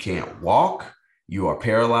 you can't walk, you are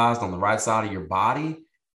paralyzed on the right side of your body.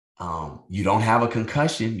 You don't have a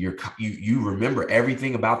concussion. You remember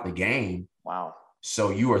everything about the game. Wow.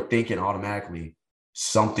 So you are thinking automatically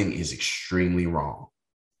something is extremely wrong,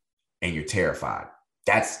 and you're terrified.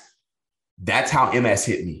 That's how MS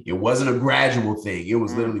hit me. It wasn't a gradual thing. It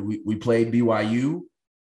was literally we played BYU.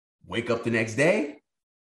 Wake up the next day,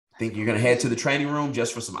 think you're gonna head to the training room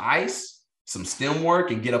just for some ice, some stem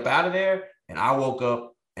work, and get up out of there. And I woke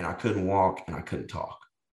up and I couldn't walk and I couldn't talk.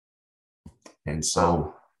 And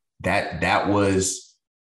so that was,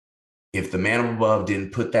 if the man above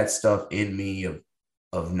didn't put that stuff in me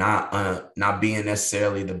of not being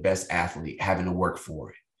necessarily the best athlete, having to work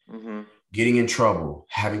for it, getting in trouble,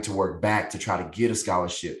 having to work back to try to get a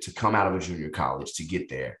scholarship, to come out of a junior college, to get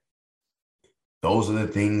there. Those are the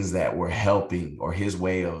things that were helping, or his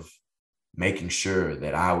way of making sure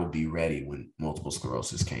that I would be ready when multiple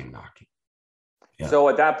sclerosis came knocking. Yeah. So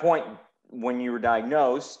at that point, when you were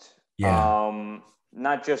diagnosed,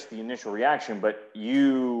 not just the initial reaction, but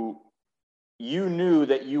you knew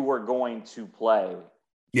that you were going to play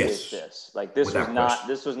with this. Like this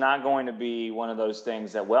was not going to be one of those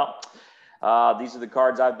things that, these are the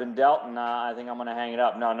cards I've been dealt, and I think I'm going to hang it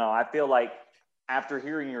up. No, I feel like after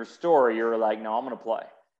hearing your story, you're like, no, I'm going to play.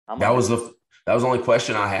 That was the only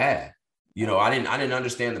question I had. I didn't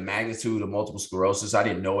understand the magnitude of multiple sclerosis. I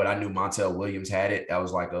didn't know it. I knew Montel Williams had it. That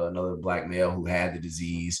was like another Black male who had the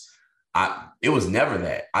disease. It was never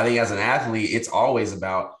that. I think as an athlete, it's always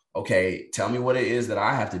about, okay, tell me what it is that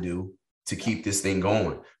I have to do to keep this thing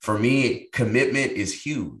going. For me, commitment is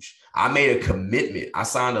huge. I made a commitment. I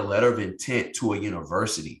signed a letter of intent to a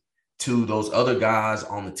university, to those other guys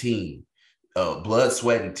on the team, blood,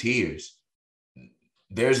 sweat, and tears.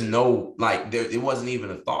 There's no, it wasn't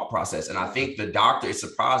even a thought process. And I think it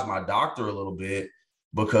surprised my doctor a little bit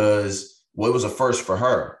because, it was a first for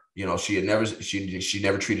her. She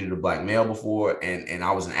never treated a Black male before, and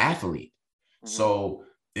I was an athlete. So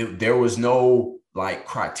there was no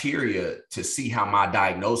criteria to see how my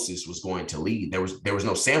diagnosis was going to lead. There was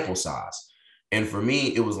no sample size. And for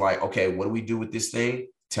me, it was like, okay, what do we do with this thing?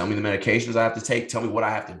 Tell me the medications I have to take. Tell me what I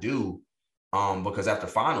have to do. Because after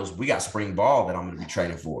finals, we got spring ball that I'm going to be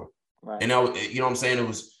training for. Right. And you know what I'm saying?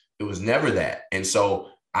 It was never that. And so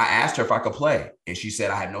I asked her if I could play, and she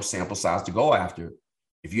said I had no sample size to go after.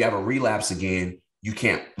 If you have a relapse again,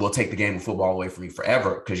 we'll take the game of football away from you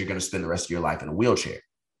forever, because you're going to spend the rest of your life in a wheelchair.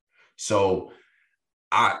 So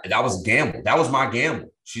that was a gamble. That was my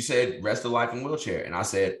gamble. She said, rest of life in wheelchair. And I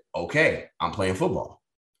said, okay, I'm playing football.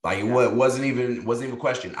 It wasn't even a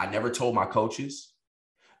question. I never told my coaches.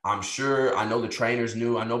 I'm sure, I know the trainers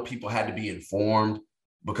knew. I know people had to be informed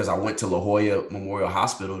because I went to La Jolla Memorial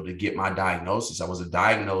Hospital to get my diagnosis. I wasn't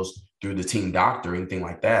diagnosed through the team doctor or anything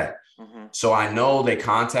like that. So I know they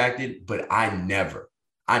contacted, but I never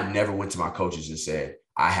went to my coaches and said,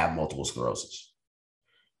 I have multiple sclerosis.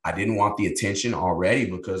 I didn't want the attention already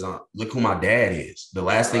because look who my dad is. The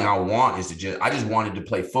last thing I want is I just wanted to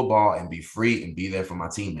play football and be free and be there for my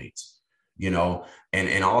teammates,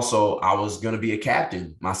 and also I was going to be a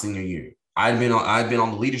captain my senior year. I'd been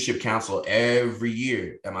on the leadership council every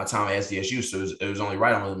year at my time at SDSU. So it was only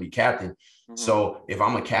right I'm going to be captain. So if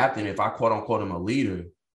I'm a captain, if I quote unquote am a leader,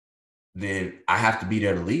 then I have to be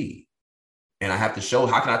there to lead. And I have to show,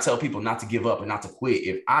 how can I tell people not to give up and not to quit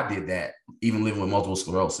if I did that, even living with multiple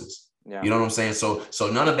sclerosis? Yeah. You know what I'm saying? So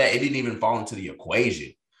none of that, it didn't even fall into the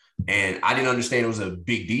equation. And I didn't understand it was a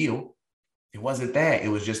big deal. It wasn't that. It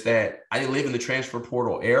was just that I didn't live in the transfer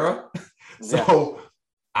portal era. So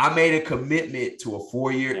I made a commitment to a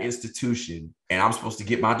 4-year institution, and I'm supposed to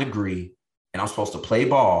get my degree, and I'm supposed to play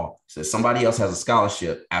ball so that somebody else has a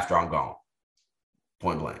scholarship after I'm gone.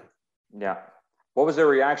 Point blank. Yeah. What was their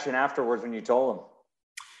reaction afterwards when you told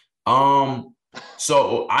them?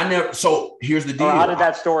 So here's the deal. How did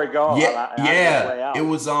that story go? It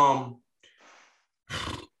was, I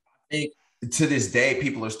think to this day,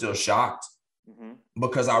 people are still shocked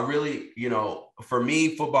because I really, for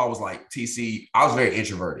me, football was like TC. I was very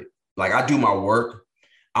introverted. Like, I do my work.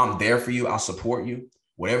 I'm there for you. I'll support you.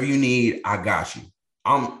 Whatever you need, I got you.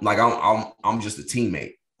 I'm just a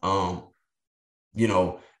teammate.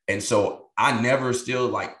 And so I never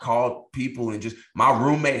still called people, and just my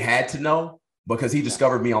roommate had to know, because he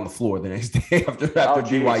discovered me on the floor the next day after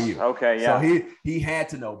BYU. Okay, yeah. So he had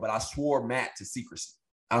to know, but I swore Matt to secrecy.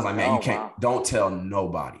 I was like, man, you can't, don't tell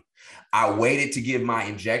nobody. I waited to give my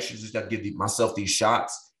injections, just to give myself these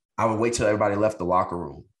shots. I would wait till everybody left the locker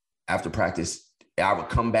room after practice. I would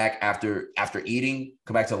come back after eating,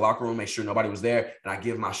 come back to the locker room, make sure nobody was there. And I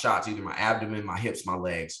give my shots, either my abdomen, my hips, my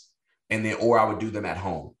legs. And then, or I would do them at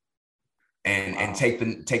home and take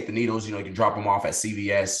the needles, you can drop them off at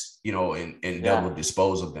CVS, and they'll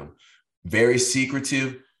dispose of them. Very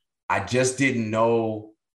secretive. I just didn't know.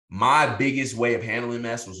 My biggest way of handling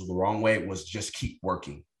mess was the wrong way. It was just keep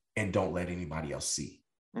working and don't let anybody else see.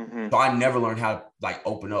 Mm-hmm. So I never learned how to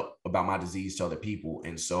open up about my disease to other people.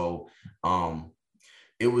 And so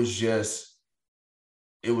it was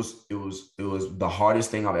the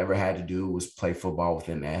hardest thing I've ever had to do was play football with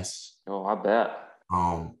MS. Oh, I bet.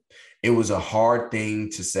 It was a hard thing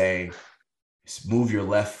to say, move your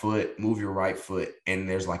left foot, move your right foot, and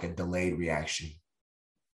there's a delayed reaction.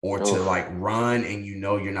 Or to run and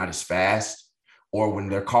you're not as fast, or when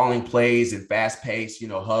they're calling plays and fast pace,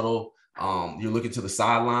 huddle, you're looking to the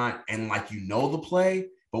sideline and the play,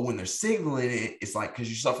 but when they're signaling it, it's because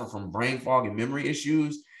you suffer from brain fog and memory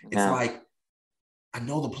issues. It's I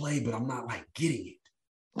know the play, but I'm not getting it.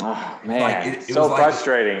 Oh man, it's so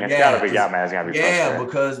frustrating. It's gotta be, man. It's gotta be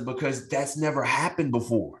frustrating. because that's never happened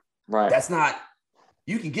before. Right. That's not.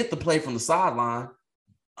 You can get the play from the sideline,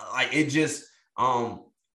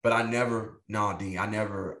 But I never, D,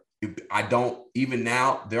 I don't, even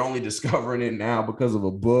now, they're only discovering it now because of a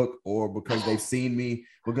book or because they've seen me,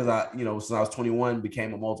 because since I was 21,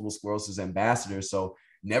 became a multiple sclerosis ambassador. So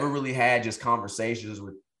never really had just conversations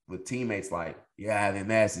with teammates I have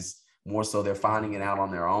MS. It's more so they're finding it out on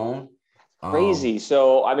their own. Crazy.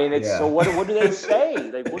 So, so what do they say?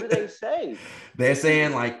 What do they say? They're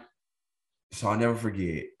saying so I'll never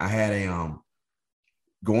forget. I had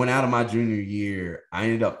going out of my junior year, I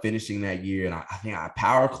ended up finishing that year, and I think I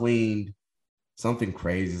power cleaned something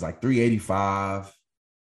crazy. It's 385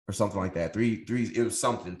 or something like that. It was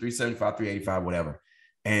something 375, 385, whatever.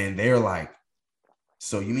 And they were like,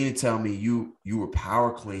 "So you mean to tell me you were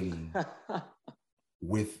power cleaning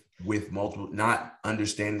with multiple, not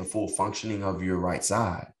understanding the full functioning of your right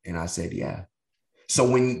side?" And I said, "Yeah." So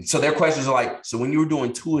their questions are so when you were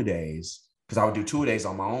doing two-a-days, because I would do two-a-days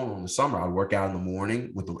on my own in the summer. I'd work out in the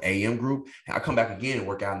morning with the AM group, and I'd come back again and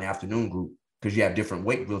work out in the afternoon group, because you have different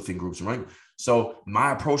weightlifting groups and running. So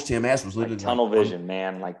my approach to MS was literally tunnel vision,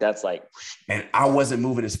 man. That's and I wasn't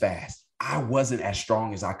moving as fast. I wasn't as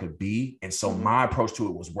strong as I could be. And so my approach to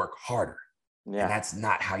it was work harder. Yeah. And that's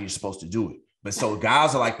not how you're supposed to do it. But so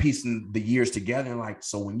guys are piecing the years together. And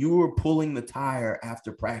so when you were pulling the tire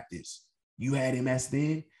after practice, you had MS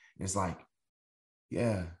then? It's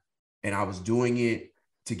yeah. And I was doing it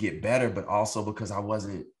to get better, but also because I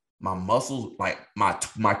wasn't, my muscles,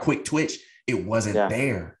 my quick twitch, it wasn't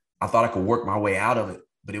there. I thought I could work my way out of it,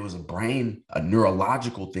 but it was a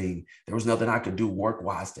neurological thing. There was nothing I could do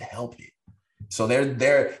work-wise to help it. So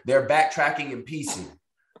they're backtracking and piecing,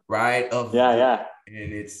 right? And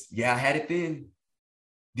it's, I had it then.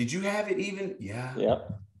 Did you have it even? Yeah.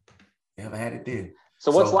 Yep. Yeah, I had it then.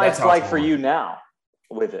 So what's life like for you now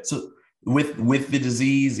with it? So with the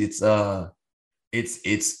disease, it's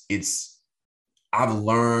I've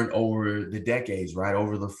learned over the decades, right?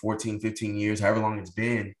 Over the 14, 15 years, however long it's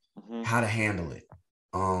been, how to handle it.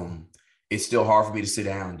 It's still hard for me to sit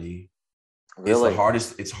down, D. Really?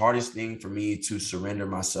 It's hardest thing for me to surrender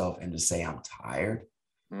myself and to say I'm tired.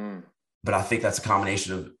 But I think that's a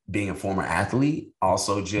combination of being a former athlete,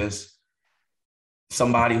 also just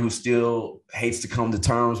somebody who still hates to come to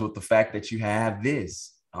terms with the fact that you have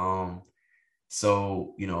this.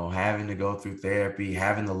 So, having to go through therapy,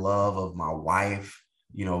 having the love of my wife,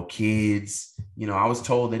 kids, I was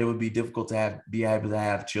told that it would be difficult to be able to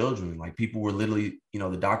have children. People were literally,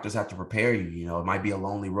 the doctors have to prepare you, it might be a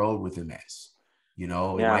lonely road with MS, it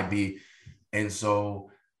might be. And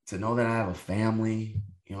so to know that I have a family,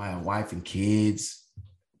 I have a wife and kids,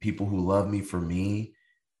 people who love me for me,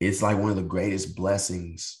 it's one of the greatest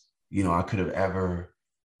blessings, I could have ever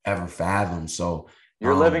fathomed. So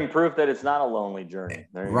you're living proof that it's not a lonely journey.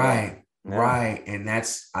 Right. Yeah. Right. And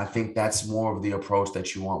I think that's more of the approach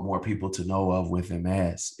that you want more people to know of with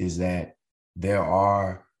MS, is that there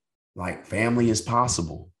are family is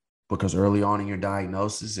possible, because early on in your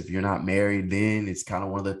diagnosis, if you're not married, then it's kind of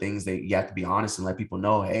one of the things that you have to be honest and let people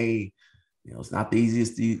know, hey, it's not the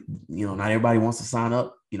easiest, not everybody wants to sign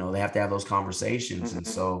up, they have to have those conversations. And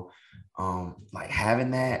so having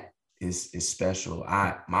that is special.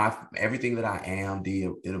 Everything that I am,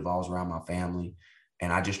 it evolves around my family.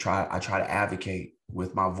 And I try to advocate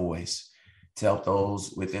with my voice, to help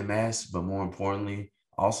those with MS, but more importantly,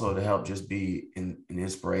 also to help just be an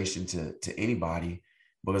inspiration to anybody,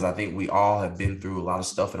 because I think we all have been through a lot of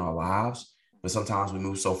stuff in our lives, but sometimes we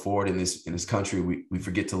move so forward in this country, we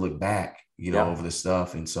forget to look back, over the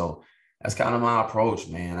stuff. And so that's kind of my approach,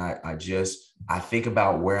 man. I think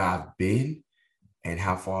about where I've been and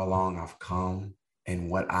how far along I've come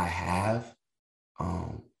and what I have.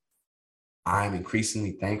 I'm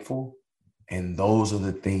increasingly thankful. And those are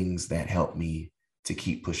the things that help me to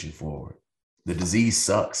keep pushing forward. The disease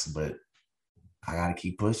sucks, but I got to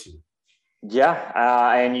keep pushing.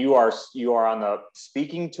 Yeah. And you are on the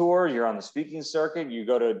speaking tour. You're on the speaking circuit. You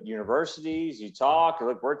go to universities, you talk.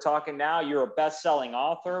 Look, we're talking now. You're a best-selling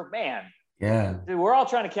author, man. Yeah. Dude, we're all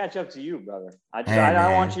trying to catch up to you, brother.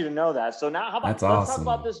 I want you to know that. So now let's talk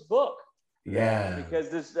about this book. Yeah. Because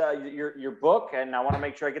this, your book, and I want to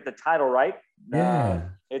make sure I get the title right. Yeah.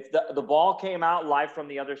 It's the ball came out live from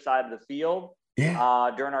the other side of the field.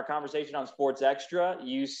 Yeah. During our conversation on Sports Extra,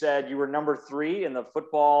 you said you were number 3 in the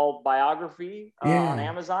football biography on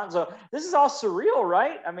Amazon. So this is all surreal,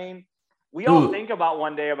 right? I mean, we all think about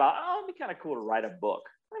one day about, it'd be kind of cool to write a book.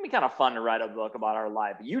 It'd be kind of fun to write a book about our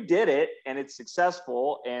life. You did it, and it's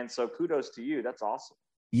successful. And so kudos to you. That's awesome.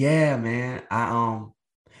 Yeah, man.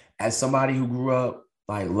 As somebody who grew up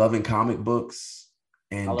like loving comic books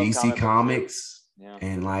and DC Comics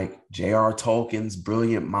and like J.R. Tolkien's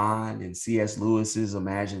brilliant mind and C.S. Lewis's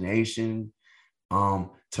imagination, to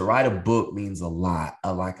write a book means a lot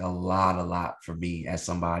for me as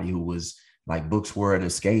somebody who was like, books were an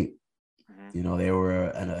escape. Mm-hmm. They were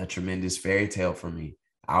a tremendous fairy tale for me.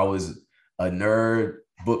 I was a nerd,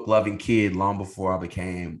 book loving kid long before I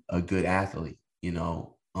became a good athlete,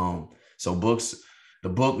 so the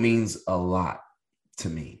book means a lot to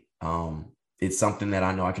me. It's something that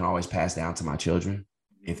I know I can always pass down to my children.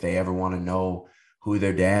 If they ever want to know who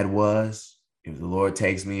their dad was, if the Lord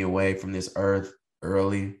takes me away from this earth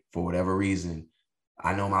early for whatever reason,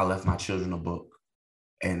 I know I left my children a book,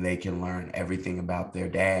 and they can learn everything about their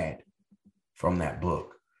dad from that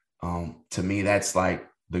book. To me, that's like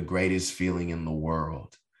the greatest feeling in the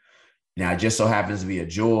world. Now, it just so happens to be a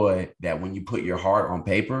joy that when you put your heart on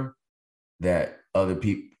paper, that other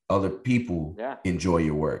people enjoy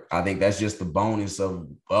your work. I think that's just the bonus of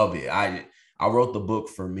it. I wrote the book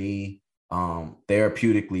for me,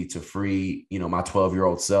 therapeutically, to free, my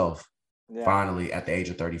 12-year-old self finally at the age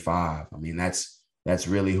of 35. I mean, that's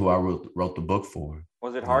really who I wrote the book for.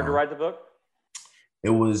 Was it hard to write the book? It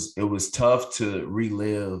was tough to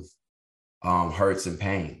relive hurts and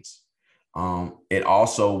pains. It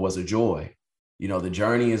also was a joy. The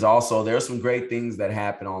journey is also, there's some great things that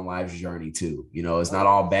happen on life's journey too. It's not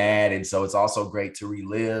all bad. And so it's also great to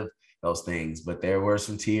relive those things. But there were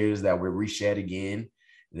some tears that were reshed again.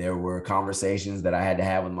 There were conversations that I had to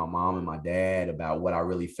have with my mom and my dad about what I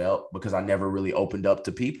really felt, because I never really opened up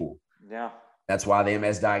to people. Yeah. That's why the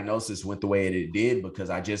MS diagnosis went the way it did, because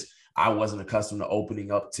I wasn't accustomed to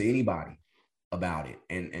opening up to anybody about it.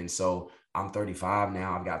 And so I'm 35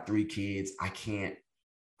 now. I've got 3 kids. I can't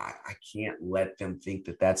let them think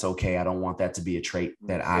that that's okay. I don't want that to be a trait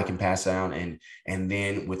that I can pass down. And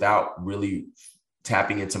then without really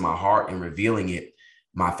tapping into my heart and revealing it,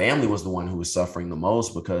 my family was the one who was suffering the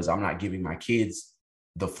most, because I'm not giving my kids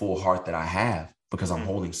the full heart that I have, because I'm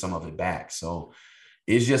holding some of it back. So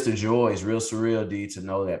it's just a joy. It's real surreal, D, to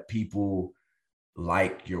know that people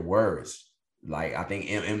like your words. Like, I think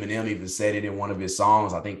Eminem even said it in one of his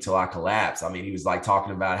songs, I think, Till I Collapse. I mean, he was like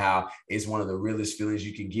talking about how it's one of the realest feelings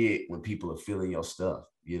you can get when people are feeling your stuff.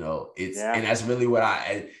 And that's really what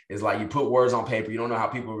it's like. You put words on paper, you don't know how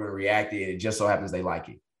people are going to react to it. It just so happens they like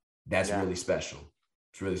it. That's really special.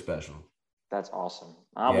 It's really special. That's awesome.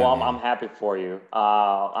 I'm happy for you.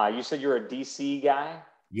 You said you're a DC guy?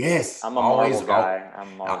 Yes. I'm a Marvel guy.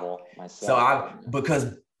 I'm Marvel myself.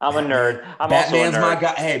 Because I'm a nerd. Batman's my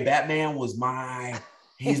guy. Hey, Batman was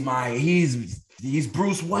he's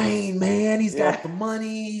Bruce Wayne, man. He's got the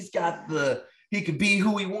money. He could be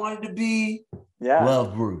who he wanted to be. Yeah.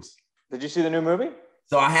 Love Bruce. Did you see the new movie?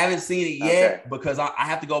 So I haven't seen it yet, because I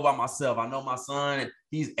have to go by myself. I know my son,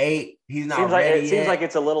 he's 8. He's not ready yet. It seems like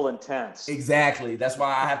it's a little intense. Exactly. That's why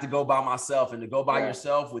I have to go by myself. And to go by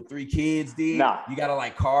yourself with 3 kids, D, you got to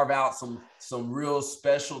like carve out some real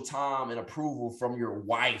special time and approval from your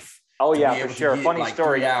wife. Oh, yeah, for sure. Funny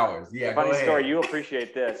story. 3 hours. Yeah, funny story. You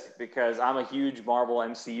appreciate this, because I'm a huge Marvel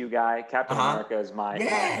MCU guy. Captain America is my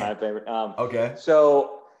favorite. Okay.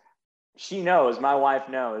 So she knows, my wife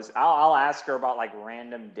knows. I'll ask her about like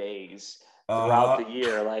random days throughout the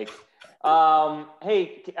year. Like,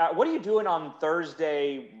 hey, what are you doing on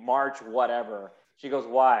Thursday, March, whatever? She goes,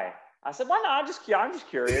 why? I said, why not? I'm just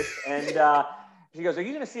curious. And she goes, are you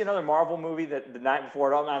going to see another Marvel movie the night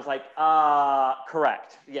before it all? And I was like,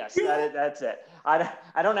 correct. Yes, that's it.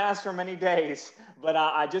 I don't ask for many days, but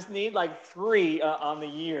I just need like 3 on the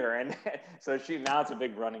year. And so now it's a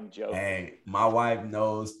big running joke. Hey, my wife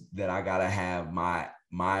knows that I got to have my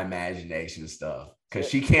imagination stuff because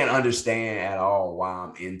she can't understand at all why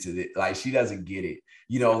I'm into it. Like, she doesn't get it.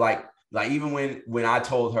 Like even when I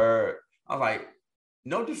told her, I was like,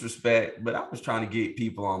 no disrespect, but I was trying to get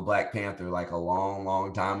people on Black Panther like a long,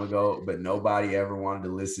 long time ago, but nobody ever wanted to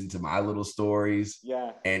listen to my little stories.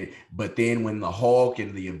 Yeah. But then when the Hulk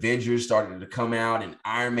and the Avengers started to come out and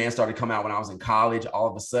Iron Man started to come out when I was in college, all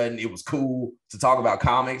of a sudden it was cool to talk about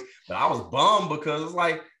comics. But I was bummed because it's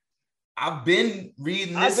like, I've been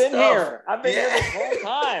reading this stuff. I've been here the whole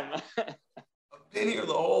time. I've been here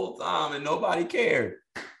the whole time and nobody cared.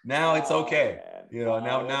 Now it's okay. Man.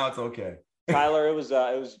 Now it's okay. Tyler, it was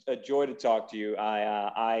a joy to talk to you.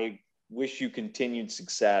 I wish you continued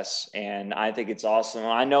success, and I think it's awesome.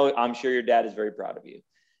 I'm sure your dad is very proud of you.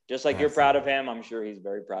 Just like you're proud of him, I'm sure he's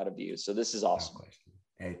very proud of you. So this is awesome.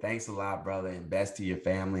 Hey, thanks a lot, brother, and best to your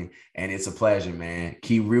family. And it's a pleasure, man.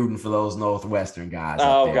 Keep rooting for those Northwestern guys.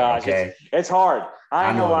 Oh, gosh, okay? It's hard. I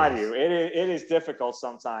ain't gonna lie to you. It is difficult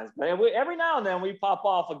sometimes, but every now and then we pop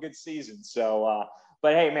off a good season. So,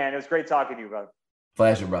 but hey, man, it was great talking to you, brother.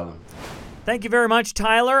 Pleasure, brother. Thank you very much,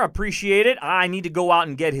 Tyler. Appreciate it. I need to go out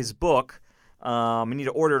and get his book. I need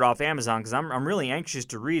to order it off Amazon because I'm really anxious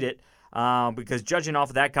to read it. Because judging off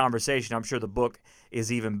of that conversation, I'm sure the book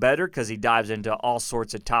is even better because he dives into all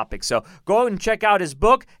sorts of topics. So go and check out his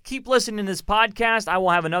book. Keep listening to this podcast. I will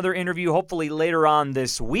have another interview hopefully later on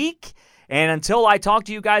this week. And until I talk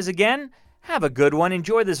to you guys again, have a good one.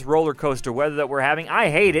 Enjoy this roller coaster weather that we're having. I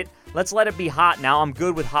hate it. Let's let it be hot now. I'm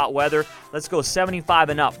good with hot weather. Let's go 75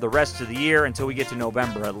 and up the rest of the year until we get to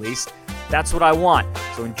November at least. That's what I want.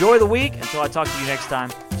 So enjoy the week. Until I talk to you next time,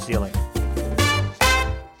 see you later.